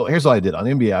 So here's what I did on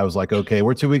NBA. I was like, okay,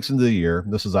 we're 2 weeks into the year.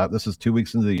 This is 2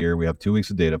 weeks into the year. We have 2 weeks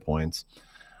of data points.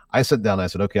 I sat down. I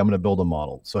said, okay, I'm going to build a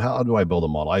model. So how do I build a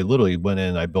model? I literally went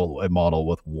in. I built a model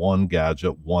with one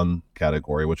gadget, one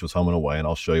category, which was home and away, and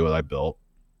I'll show you what I built.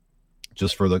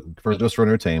 Just for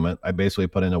entertainment, I basically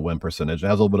put in a win percentage. It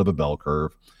has a little bit of a bell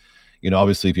curve.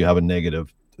 Obviously, if you have a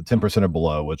negative 10% or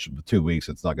below, which 2 weeks,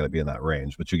 it's not going to be in that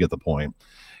range, but you get the point.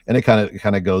 And it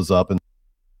kind of goes up and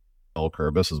bell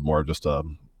curve. This is more of just a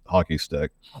hockey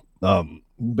stick.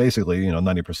 Basically,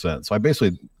 90%. So I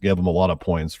basically gave them a lot of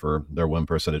points for their win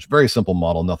percentage. Very simple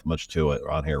model, nothing much to it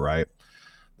on here, right?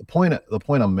 The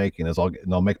point I'm making is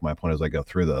I'll make my point as I go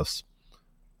through this.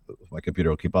 My computer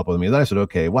will keep up with me. And then I said,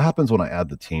 okay, what happens when I add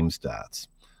the team stats?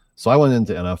 So I went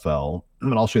into NFL,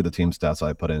 and I'll show you the team stats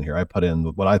I put in here. I put in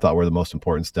what I thought were the most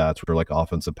important stats, which were like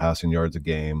offensive passing yards a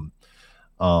game,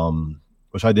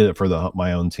 which I did it for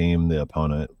my own team, the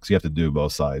opponent, because you have to do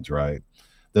both sides, right?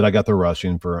 Then I got the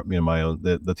rushing for my own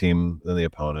the team and the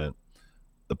opponent.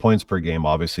 The points per game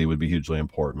obviously would be hugely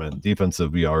important.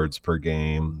 Defensive yards per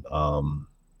game,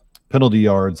 penalty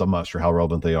yards, I'm not sure how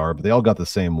relevant they are, but they all got the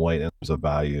same weight in terms of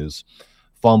values.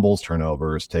 Fumbles,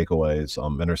 turnovers, takeaways,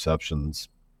 interceptions,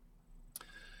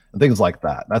 and things like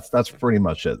that. That's pretty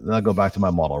much it. Then I go back to my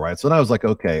model, right? So then I was like,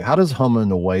 okay, how does home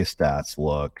and away stats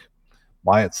look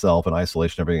by itself in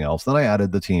isolation, everything else? Then I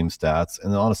added the team stats,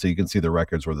 and honestly, you can see the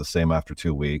records were the same after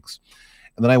 2 weeks.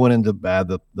 And then I went in to add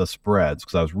the spreads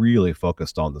because I was really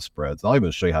focused on the spreads. And I'll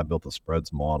even show you how I built the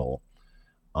spreads model,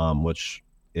 which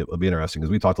it would be interesting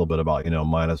because we talked a little bit about,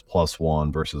 minus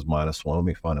 +1 versus -1. Let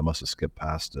me find, I must have skipped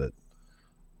past it.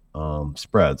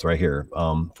 Spreads right here,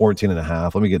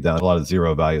 14.5. Let me get down a lot of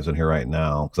zero values in here right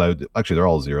now because actually they're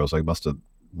all zeros. So I must have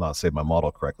not saved my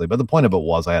model correctly. But the point of it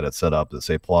was I had it set up to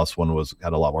say +1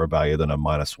 had a lot more value than a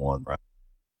 -1, right?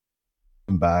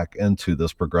 Back into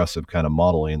this progressive kind of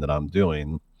modeling that I'm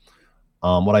doing.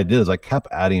 What I did is I kept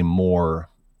adding more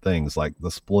things like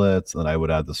the splits, and I would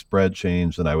add the spread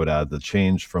change, and I would add the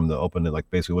change from the open, like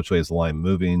basically which way is the line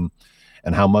moving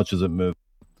and how much is it moving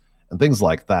and things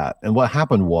like that. And what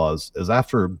happened is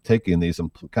after taking these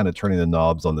and kind of turning the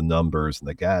knobs on the numbers and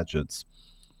the gadgets,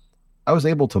 I was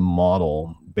able to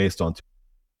model based on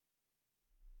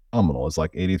phenomenal. It's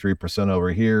like 83%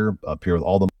 over here, up here with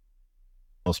all the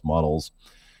most models.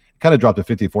 It kind of dropped to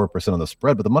 54% on the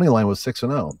spread, but the money line was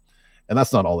 6-0. And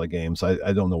that's not all the games.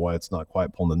 I don't know why it's not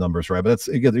quite pulling the numbers right, but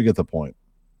you get the point.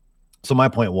 So my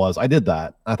point was I did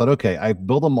that. I thought, okay, I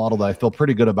built a model that I feel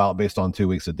pretty good about based on 2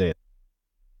 weeks of data.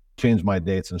 change my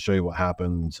dates and show you what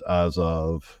happened as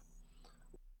of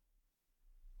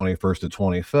 21st to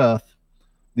 25th.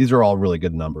 These are all really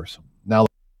good numbers. Now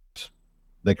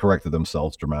they corrected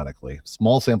themselves dramatically.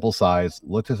 Small sample size,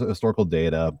 looked at historical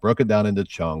data, broke it down into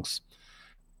chunks,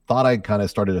 thought I kind of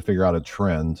started to figure out a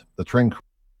trend. The trend,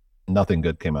 nothing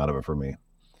good came out of it for me.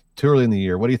 Too early in the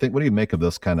year. What do you think? What do you make of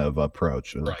this kind of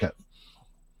approach? Right.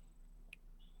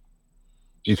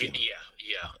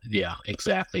 Yeah,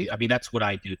 exactly. I mean, that's what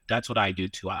I do. That's what I do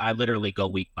too. I literally go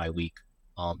week by week,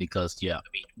 because I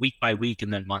mean, week by week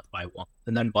and then month by month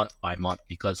and then month by month,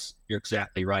 because you're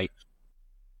exactly right.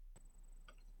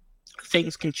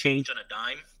 Things can change on a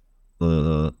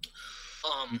dime.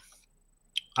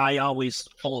 I always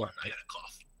hold on. I got a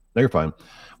cough. No, you're fine.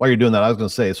 While you're doing that, I was going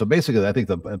to say. So basically, I think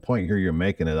the point here you're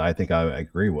making it, I think I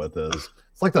agree with, is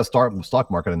it's like that stock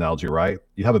market analogy, right?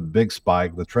 You have a big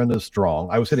spike. The trend is strong.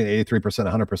 I was hitting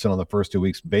 83%, 100% on the first 2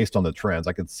 weeks based on the trends.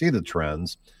 I could see the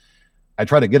trends. I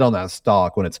try to get on that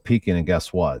stock when it's peaking, and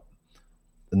guess what?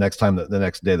 The next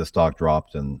day, the stock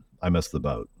dropped, and I missed the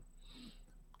boat.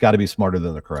 Got to be smarter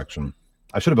than the correction.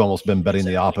 I should have almost been betting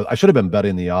the opposite. I should have been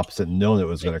betting the opposite, knowing it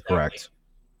was going to correct.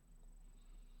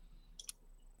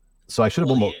 So I should have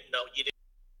almost. You didn't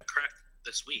correct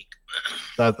this week.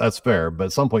 That's fair, but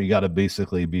at some point you got to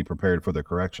basically be prepared for the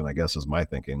correction, I guess, is my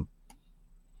thinking.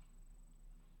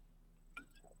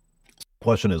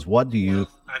 Question is, what do you?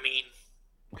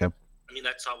 Okay. I mean,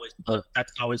 that's the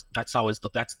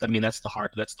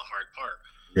hard part.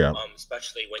 Yeah.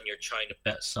 Especially when you're trying to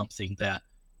bet something that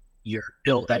you're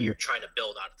trying to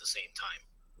build out at the same time.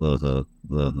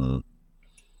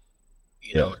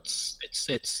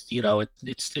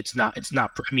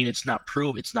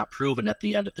 It's not proven at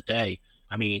the end of the day.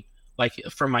 I mean, like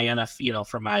for my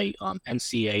for my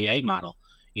NCAA model,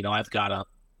 I've got a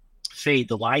fade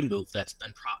the line move that's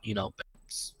been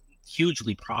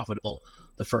hugely profitable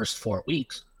the first 4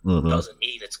 weeks. Doesn't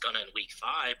mean it's gonna in week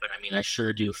 5, but I mean, I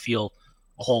sure do feel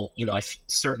I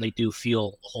certainly do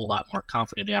feel a whole lot more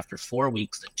confident after 4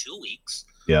 weeks than 2 weeks.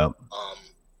 Yeah.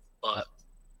 But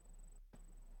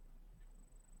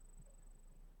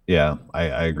yeah,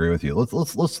 I agree with you.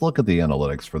 Let's look at the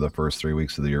analytics for the first 3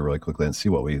 weeks of the year really quickly and see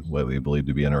what we believe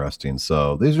to be interesting.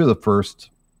 So these are the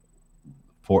first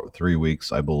 3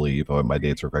 weeks, I believe. Oh, my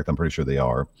dates are correct. I'm pretty sure they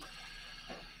are.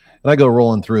 And I go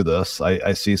rolling through this.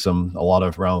 I see a lot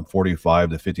of around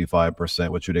 45 to 55%,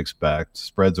 which you'd expect.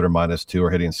 Spreads that are -2 are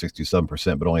hitting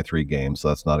 67%, but only 3 games. So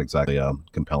that's not exactly a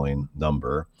compelling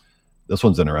number. This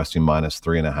one's interesting,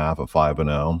 -3.5 of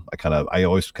 5-0. I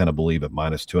always kind of believe at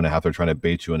 -2.5, they're trying to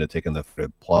bait you into taking the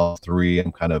 +3.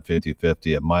 I'm kind of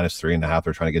 50-50. At -3.5,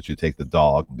 they're trying to get you to take the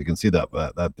dog. You can see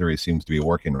that theory seems to be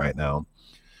working right now.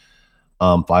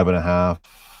 5.5.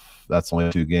 That's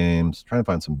only 2 games. Trying to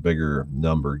find some bigger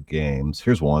number games.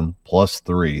 Here's one,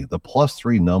 +3. The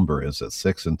 +3 number is at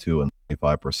 6-2 and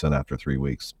 25% after 3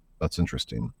 weeks. That's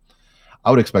interesting. I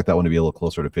would expect that one to be a little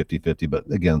closer to 50-50,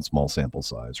 but again, small sample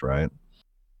size, right?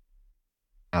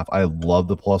 I love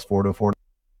the +4 to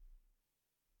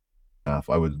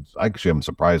 4.5. I'm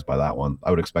surprised by that one.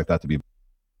 I would expect that to be,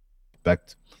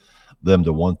 expect them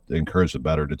to want to encourage the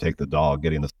better to take the dog,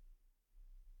 getting the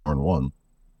 1.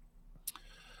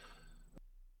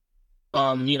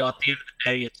 At the end of the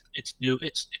day, it's a new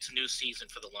season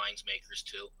for the lines makers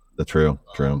too. True.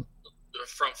 From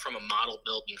a model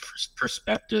building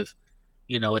perspective,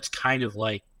 it's kind of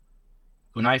like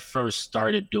when I first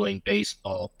started doing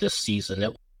baseball this season,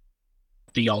 it was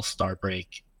the All-Star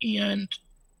break, and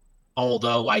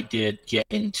although I did get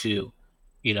into,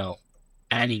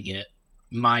 ending it,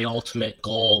 my ultimate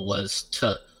goal was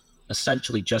to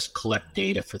essentially just collect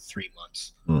data for 3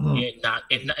 months and not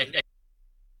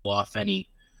off any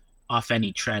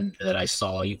trend that I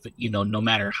saw, no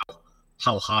matter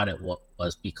how hot it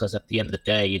was, because at the end of the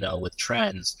day, with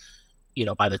trends,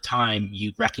 by the time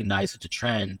you recognize it's a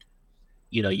trend,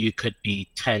 you could be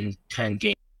 10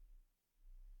 games,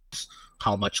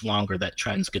 how much longer that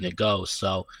trend's going to go.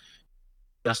 So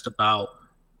just about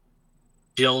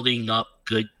building up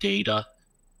good data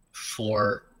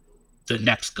for the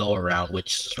next go around,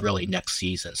 which is really next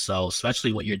season. So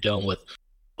especially what you're doing with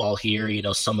ball here,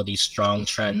 some of these strong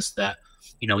trends that,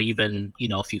 even,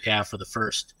 if you have for the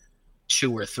first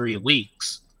 2 or 3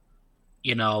 weeks,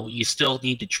 you still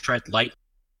need to tread light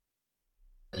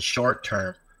in the short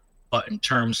term, but in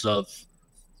terms of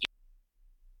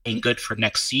being good for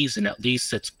next season, at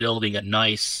least it's building a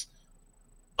nice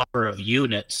buffer of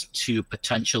units to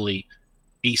potentially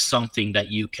be something that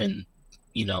you can,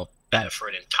 bet for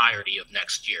an entirety of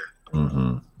next year.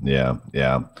 Yeah.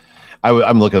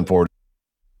 I'm looking forward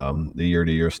to the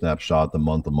year-to-year snapshot, the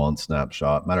month-to-month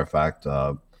snapshot. Matter of fact,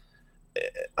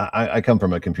 I come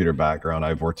from a computer background.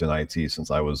 I've worked in IT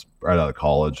since I was right out of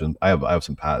college, and I have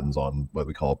some patents on what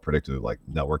we call predictive like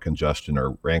network congestion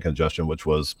or RAN congestion, which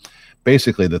was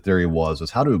basically the theory was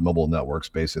is how do mobile networks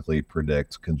basically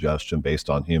predict congestion based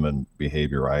on human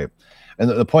behavior, right? And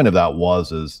the point of that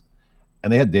was is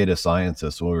and they had data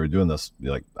scientists when we were doing this,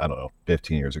 like, I don't know,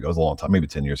 15 years ago. It was a long time, maybe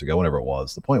 10 years ago, whenever it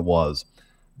was. The point was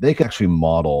they could actually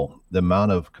model the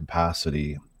amount of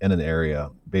capacity in an area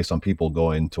based on people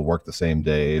going to work the same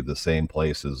day, the same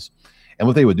places. And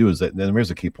what they would do is that, then here's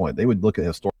the key point, they would look at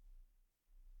historical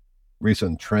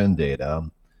recent trend data.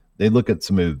 They look at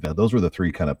some of those were the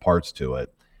three kind of parts to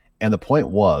it. And the point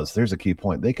was, there's a key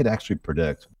point. They could actually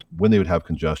predict when they would have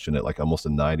congestion at like almost a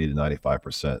 90 to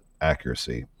 95%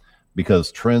 accuracy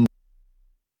because trends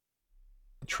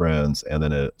and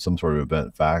then some sort of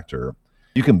event factor,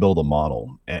 you can build a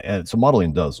model. And so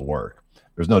modeling does work.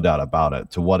 There's no doubt about it.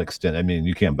 To what extent? I mean,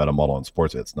 you can't bet a model on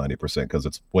sports it's 90% because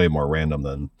it's way more random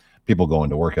than people going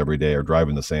to work every day or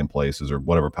driving the same places or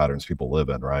whatever patterns people live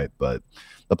in, right? But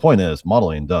the point is,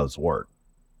 modeling does work.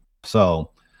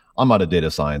 So I'm not a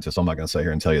data scientist. I'm not going to sit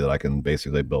here and tell you that I can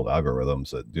basically build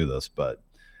algorithms that do this, but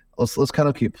let's kind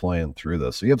of keep playing through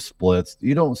this. So you have splits.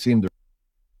 You don't seem to be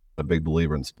a big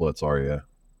believer in splits, are you?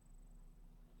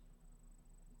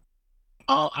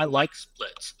 I like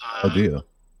splits. Oh, do you?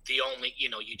 The only,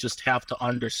 you just have to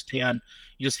understand.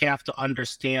 You just have to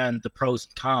understand the pros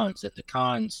and cons. And the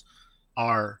cons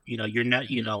are, you're not,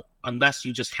 unless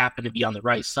you just happen to be on the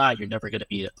right side, you're never going to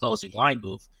be a closing line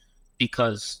move,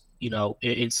 because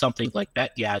in something like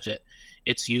that gadget,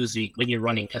 it's using when you're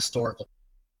running historical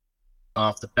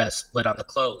off the best split on the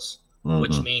close,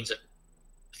 which means that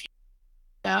if you do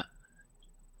that,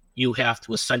 you have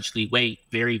to essentially wait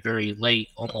very, very late,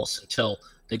 almost until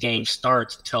the game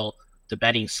starts, until the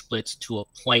betting splits to a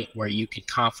point where you can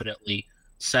confidently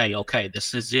say, okay,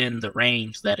 this is in the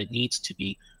range that it needs to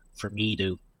be for me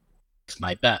to place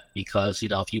my bet. Because,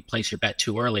 if you place your bet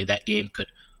too early, that game could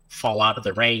fall out of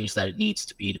the range that it needs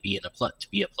to be in a play, to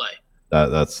be a play.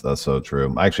 That's so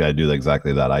true. Actually, I do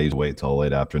exactly that. I used to wait till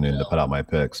late afternoon to put out my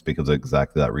picks because of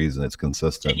exactly that reason. It's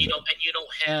consistent. And you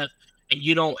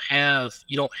don't have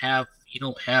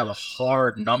a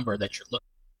hard number that you're looking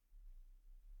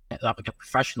at, like a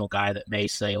professional guy that may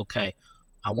say, okay,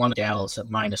 I want Dallas at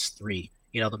 -3.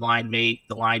 The line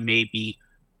may be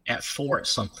at 4 at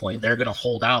some point. They're going to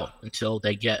hold out until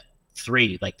they get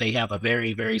 3. Like, they have a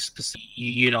very, very specific,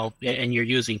 and you're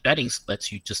using betting splits.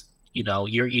 You just,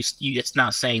 it's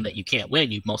not saying that you can't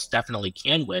win. You most definitely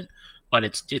can win, but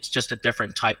it's just a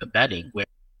different type of betting where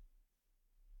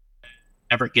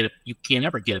you can't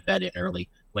ever get a bet in early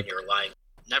when you're lying.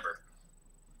 Never.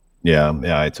 Yeah,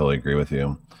 I totally agree with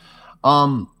you.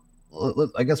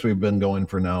 I guess we've been going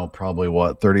for now probably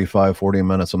 35, 40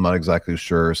 minutes. I'm not exactly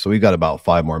sure. So we got about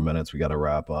 5 more minutes. We got to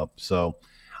wrap up. So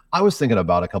I was thinking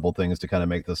about a couple things to kind of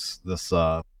make this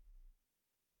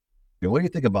what do you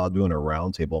think about doing a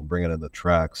roundtable and bringing in the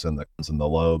tracks and the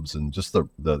lobes and just the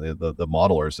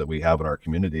modelers that we have in our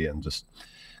community and just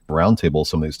roundtable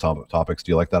some of these topics?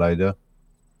 Do you like that idea?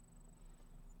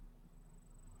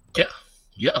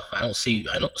 Yeah. I don't see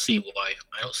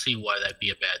why that'd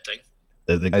be a bad thing.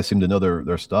 The guys seem to know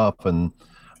their stuff. And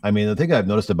I mean, the thing I've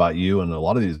noticed about you and a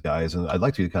lot of these guys, and I'd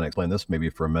like to kind of explain this maybe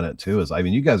for a minute too, is I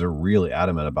mean, you guys are really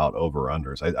adamant about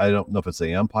over-unders. I don't know if it's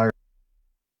the Empire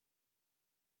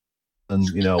and,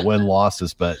 win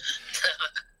losses, but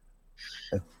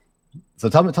so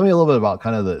tell me a little bit about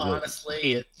kind of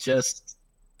honestly, it just,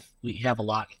 we have a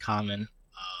lot in common.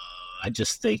 I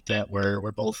just think that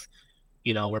we're both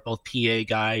PA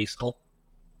guys,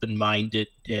 open-minded,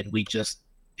 and we just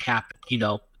happen,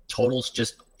 totals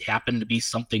just happened to be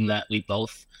something that we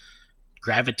both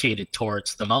gravitated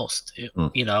towards the most. It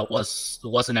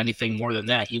wasn't anything more than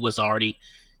that. He was already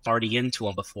into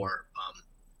him before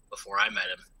I met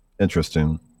him.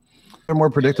 Interesting. They're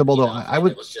more predictable, though. I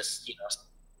would. It was just, Do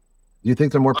you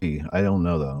think they're more? I don't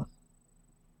know, though.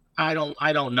 I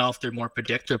don't know if they're more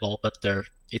predictable, but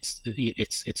it's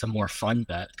a more fun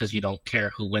bet because you don't care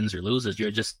who wins or loses.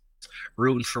 You're just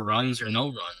rooting for runs or no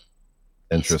run.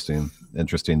 Interesting.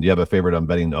 Do you have a favorite on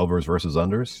betting overs versus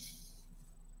unders?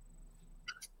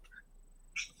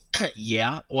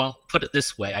 Yeah, well, put it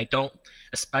this way, I don't,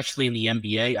 especially in the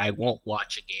NBA, I won't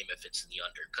watch a game if it's in the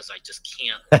under because I just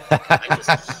can't.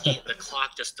 The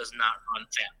clock just does not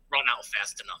run out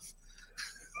fast enough.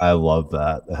 I love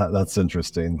that. That's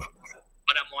interesting.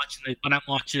 But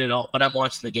I'm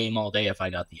watching the game all day if I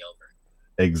got the over.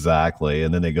 Exactly.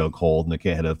 And then they go cold and they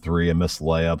can't hit a 3 and miss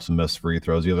layups and miss free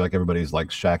throws. You like everybody's like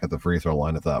Shaq at the free throw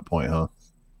line at that point, huh?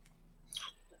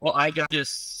 Well, I got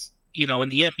this, in the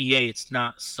NBA, it's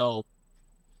not so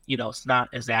it's not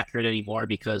as accurate anymore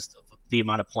because of the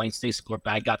amount of points they score.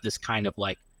 But I got this kind of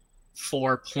like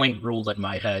 4-point rule in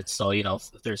my head. So,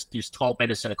 there's 12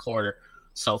 minutes in a quarter.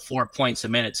 So 4 points a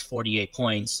minute is 48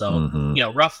 points. So,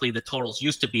 Mm-hmm. roughly the totals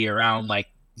used to be around like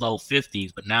low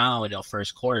 50s, but now,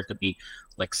 first quarter could be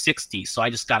like 60. So I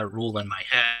just got a rule in my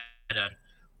head and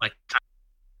like kind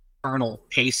of internal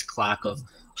pace clock of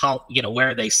how,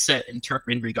 where they sit in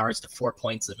regards to 4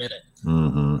 points a minute.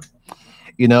 Mm-hmm.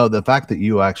 The fact that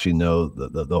you actually know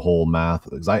the whole math,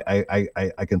 because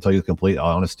I can tell you with complete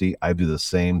honesty, I do the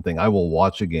same thing. I will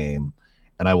watch a game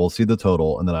and I will see the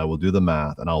total and then I will do the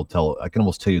math and I can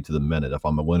almost tell you to the minute if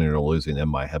I'm winning or losing in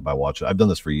my head by watching. I've done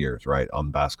this for years, right? On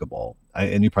basketball.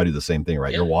 And you probably do the same thing,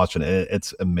 right? Yeah. You're watching it.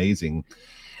 It's amazing.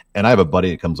 And I have a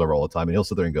buddy that comes over all the time and he'll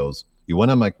sit there and goes, "You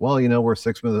win?" I'm like, "Well, we're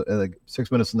 6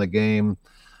 minutes in the game.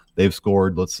 They've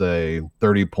scored, let's say,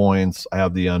 30 points. I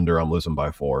have the under. I'm losing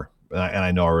by 4." And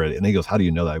I know already. And he goes, "How do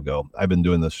you know that?" I go, "I've been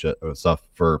doing this stuff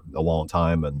for a long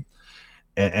time." And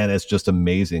it's just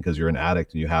amazing because you're an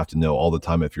addict and you have to know all the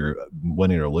time if you're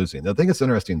winning or losing. The thing that's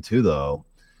interesting too, though,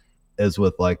 is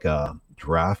with like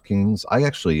DraftKings, I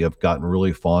actually have gotten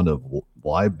really fond of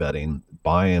live betting,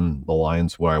 buying the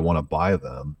lines where I want to buy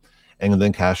them, and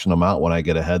then cashing them out when I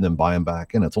get ahead and then buy them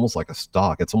back in. It's almost like a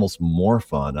stock. It's almost more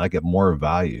fun. I get more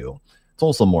value. It's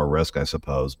also more risk, I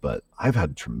suppose, but I've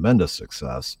had tremendous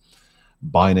success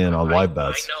buying in on live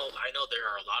bets. I know there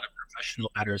are a lot of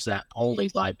professional bettors that only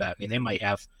live bet. I mean, they might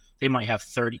have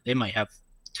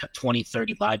 20,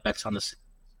 30 live bets on the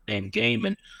same game,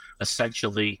 and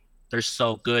essentially they're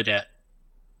so good at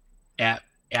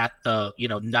the,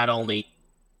 not only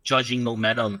judging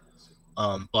momentum,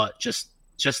 but just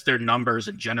their numbers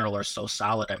in general are so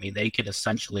solid. I mean, they can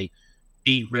essentially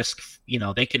be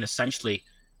they can essentially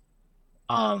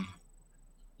um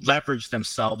leverage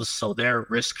themselves so they're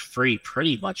risk free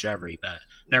pretty much every bet.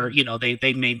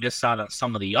 They may miss out on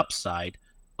some of the upside,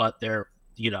 but they're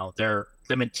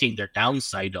limiting their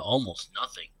downside to almost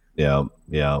nothing. Yeah,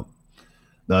 yeah.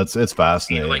 No, it's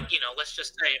fascinating. Let's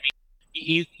just say, I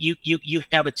mean, you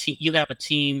have a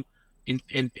team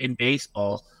in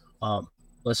baseball.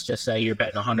 Let's just say you're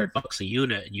betting $100 a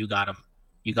unit, and you got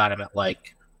them at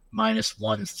like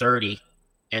 -130,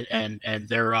 and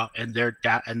they're up and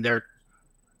they're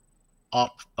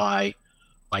up by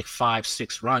like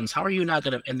 5-6 runs. How are you not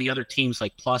gonna? And the other team's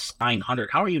like +900.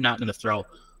 How are you not gonna throw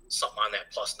something on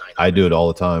that +900? I do it all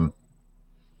the time.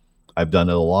 I've done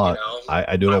it a lot.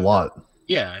 I do it a lot.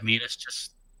 Yeah, I mean, it's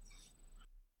just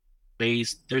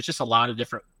there's just a lot of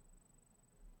different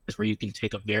where you can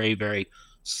take a very, very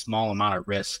small amount of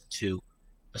risk to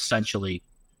essentially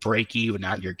break even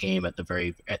at your game at the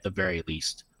very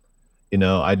least.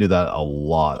 I do that a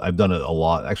lot. I've done it a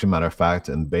lot. Actually, matter of fact,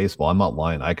 in baseball, I'm not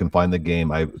lying. I can find the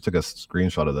game. I took a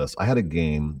screenshot of this. I had a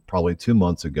game probably 2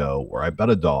 months ago where I bet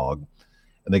a dog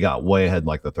and they got way ahead in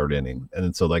like the third inning.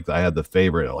 And so like I had the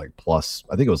favorite at like plus,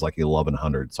 I think it was like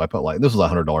 1,100. So I put this was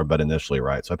 $100 bet initially,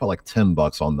 right? So I put like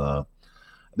 $10 on I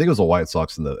think it was the White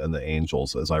Sox and the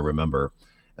Angels, as I remember.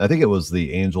 And I think it was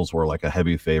the Angels were like a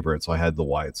heavy favorite. So I had the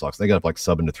White Sox. They got up like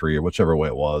 7-3 or whichever way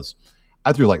it was.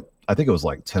 I threw I think it was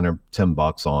like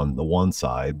 $10 on the one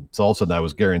side. So all of a sudden I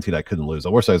was guaranteed I couldn't lose.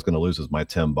 The worst I was going to lose is my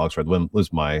 $10, right? I wouldn't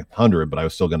lose my 100, but I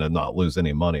was still going to not lose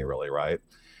any money really, right?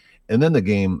 And then the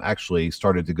game actually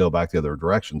started to go back the other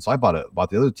direction. So I bought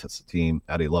the other team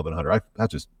at 1,100. I have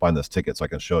to just find this ticket so I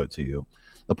can show it to you.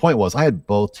 The point was I had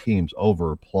both teams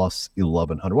over plus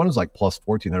 1,100. One was like plus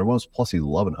 1,400. One was plus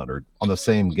 1,100 on the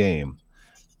same game.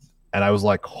 And I was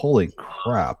like, holy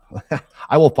crap.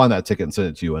 I will find that ticket and send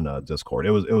it to you in Discord.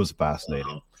 It was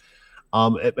fascinating.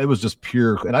 It was just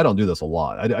pure, and I don't do this a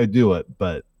lot. I do it,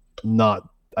 but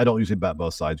I don't usually bet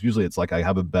both sides. Usually it's like I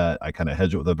have a bet, I kind of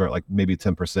hedge it with a bet, like maybe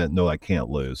 10%. No, I can't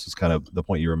lose. It's kind of the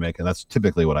point you were making. That's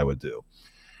typically what I would do.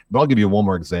 But I'll give you one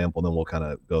more example, and then we'll kind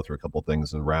of go through a couple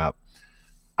things and wrap.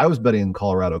 I was betting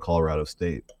Colorado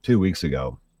State 2 weeks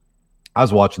ago. I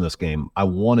was watching this game. I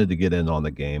wanted to get in on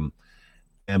the game.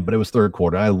 But it was third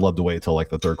quarter. I love to wait till like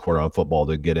the third quarter on football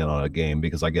to get in on a game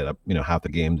because I get half the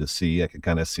game to see. I can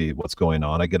kind of see what's going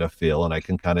on. I get a feel and I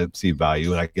can kind of see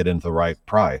value and I get into the right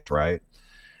price, right?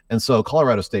 And so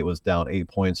Colorado State was down 8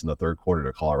 points in the third quarter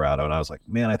to Colorado. And I was like,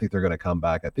 man, I think they're going to come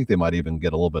back. I think they might even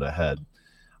get a little bit ahead.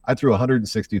 I threw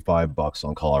 $165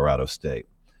 on Colorado State.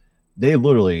 They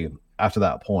literally, after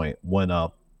that point, went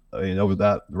up. Over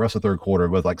the rest of the third quarter,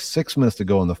 with like 6 minutes to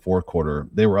go in the fourth quarter,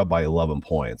 they were up by 11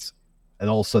 points. And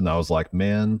all of a sudden I was like,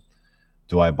 man,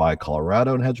 do I buy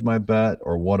Colorado and hedge my bet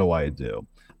or what do I do?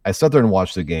 I sat there and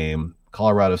watched the game.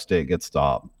 Colorado State gets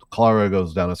stopped. Colorado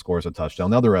goes down and scores a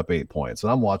touchdown. Now they're up 8 points.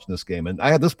 And I'm watching this game. And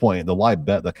I had this point, the live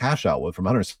bet, the cash out from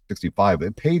 165.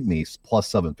 It paid me plus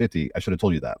 750. I should have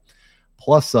told you that.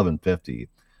 Plus 750.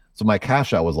 So my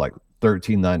cash out was like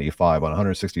 $13.95 on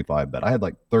 165 bet. I had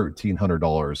like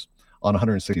 $1,300 on a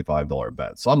 $165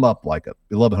 bet. So I'm up like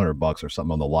 $1,100 or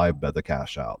something on the live bet, the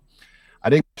cash out. I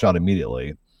didn't cash out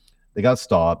immediately. They got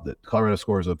stopped. Colorado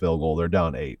scores a field goal. They're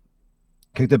down 8.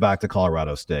 Kicked it back to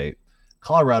Colorado State.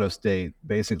 Colorado State,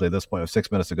 basically at this point,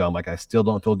 6 minutes ago, I'm like, I still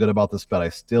don't feel good about this bet. I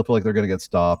still feel like they're going to get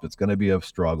stopped. It's going to be a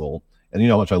struggle. And you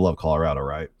know how much I love Colorado,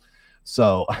 right?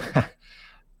 So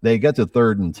they get to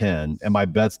 3rd and 10, and my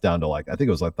bet's down to like, I think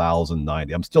it was like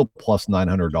 $1,090. I'm still plus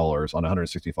 $900 on a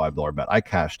 $165 bet. I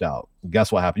cashed out.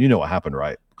 Guess what happened? You know what happened,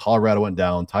 right? Colorado went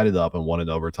down, tied it up, and won in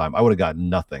overtime. I would have got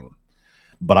nothing,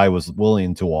 but I was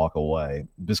willing to walk away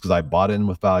just because I bought in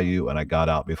with value and I got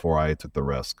out before I took the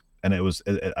risk. And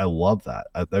I love that.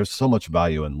 There's so much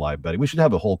value in live betting. We should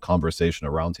have a whole conversation, a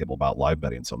roundtable about live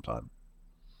betting sometime.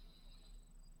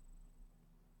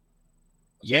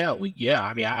 Yeah,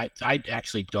 I mean, I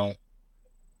actually don't.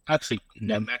 Actually,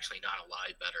 I'm actually not a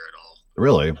live better at all.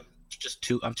 Really?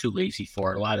 I'm too lazy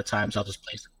for it. A lot of times I'll just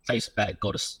place a bet,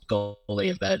 go lay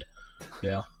in bed.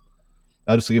 Yeah.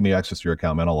 Just to give me access to your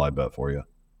account, man. I'll live bet for you.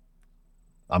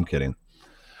 I'm kidding.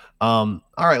 All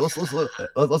right, let's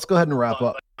go ahead and wrap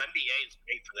up. NBA is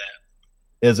great for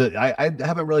that. Is it? I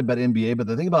haven't really bet NBA, but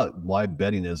the thing about live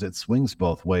betting is it swings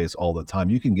both ways all the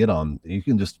time. You can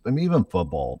even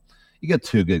football. You get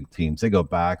 2 good teams. They go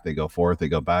back, they go forth, they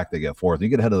go back, they get forth. You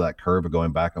get ahead of that curve of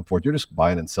going back and forth. You're just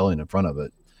buying and selling in front of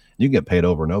it. You can get paid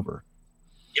over and over.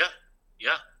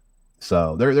 Yeah.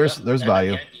 So there's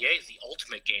value. The NBA is the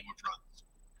ultimate game of runs.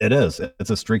 It is. It's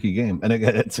a streaky game,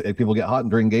 and people get hot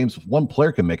during games. One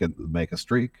player can make a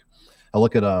streak. I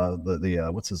look at the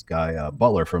what's this guy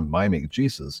Butler from Miami.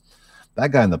 Jesus,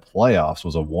 that guy in the playoffs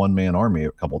was a one-man army.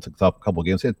 A couple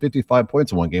games, he had 55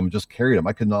 points in one game and just carried him.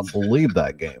 I could not believe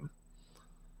that game.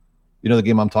 You know the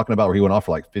game I'm talking about where he went off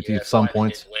for like 50 some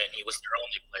points. He was their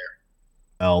only player.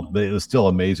 Oh, but it was still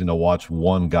amazing to watch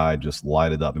one guy just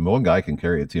light it up. I mean, one guy can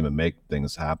carry a team and make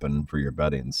things happen for your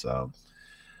betting. So,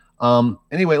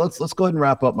 anyway, let's go ahead and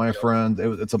wrap up, my friend.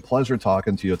 It's a pleasure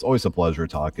talking to you. It's always a pleasure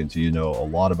talking to you. You know a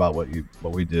lot about what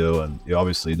we do, and you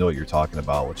obviously know what you're talking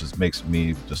about, which makes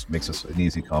us an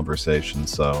easy conversation.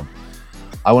 So,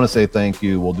 I want to say thank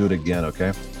you. We'll do it again,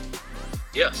 okay?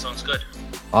 Yeah, sounds good.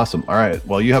 Awesome. All right.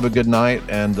 Well, you have a good night,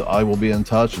 and I will be in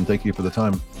touch. And thank you for the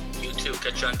time. You too.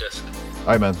 Catch you on disc. All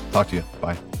right, man. Talk to you.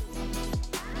 Bye.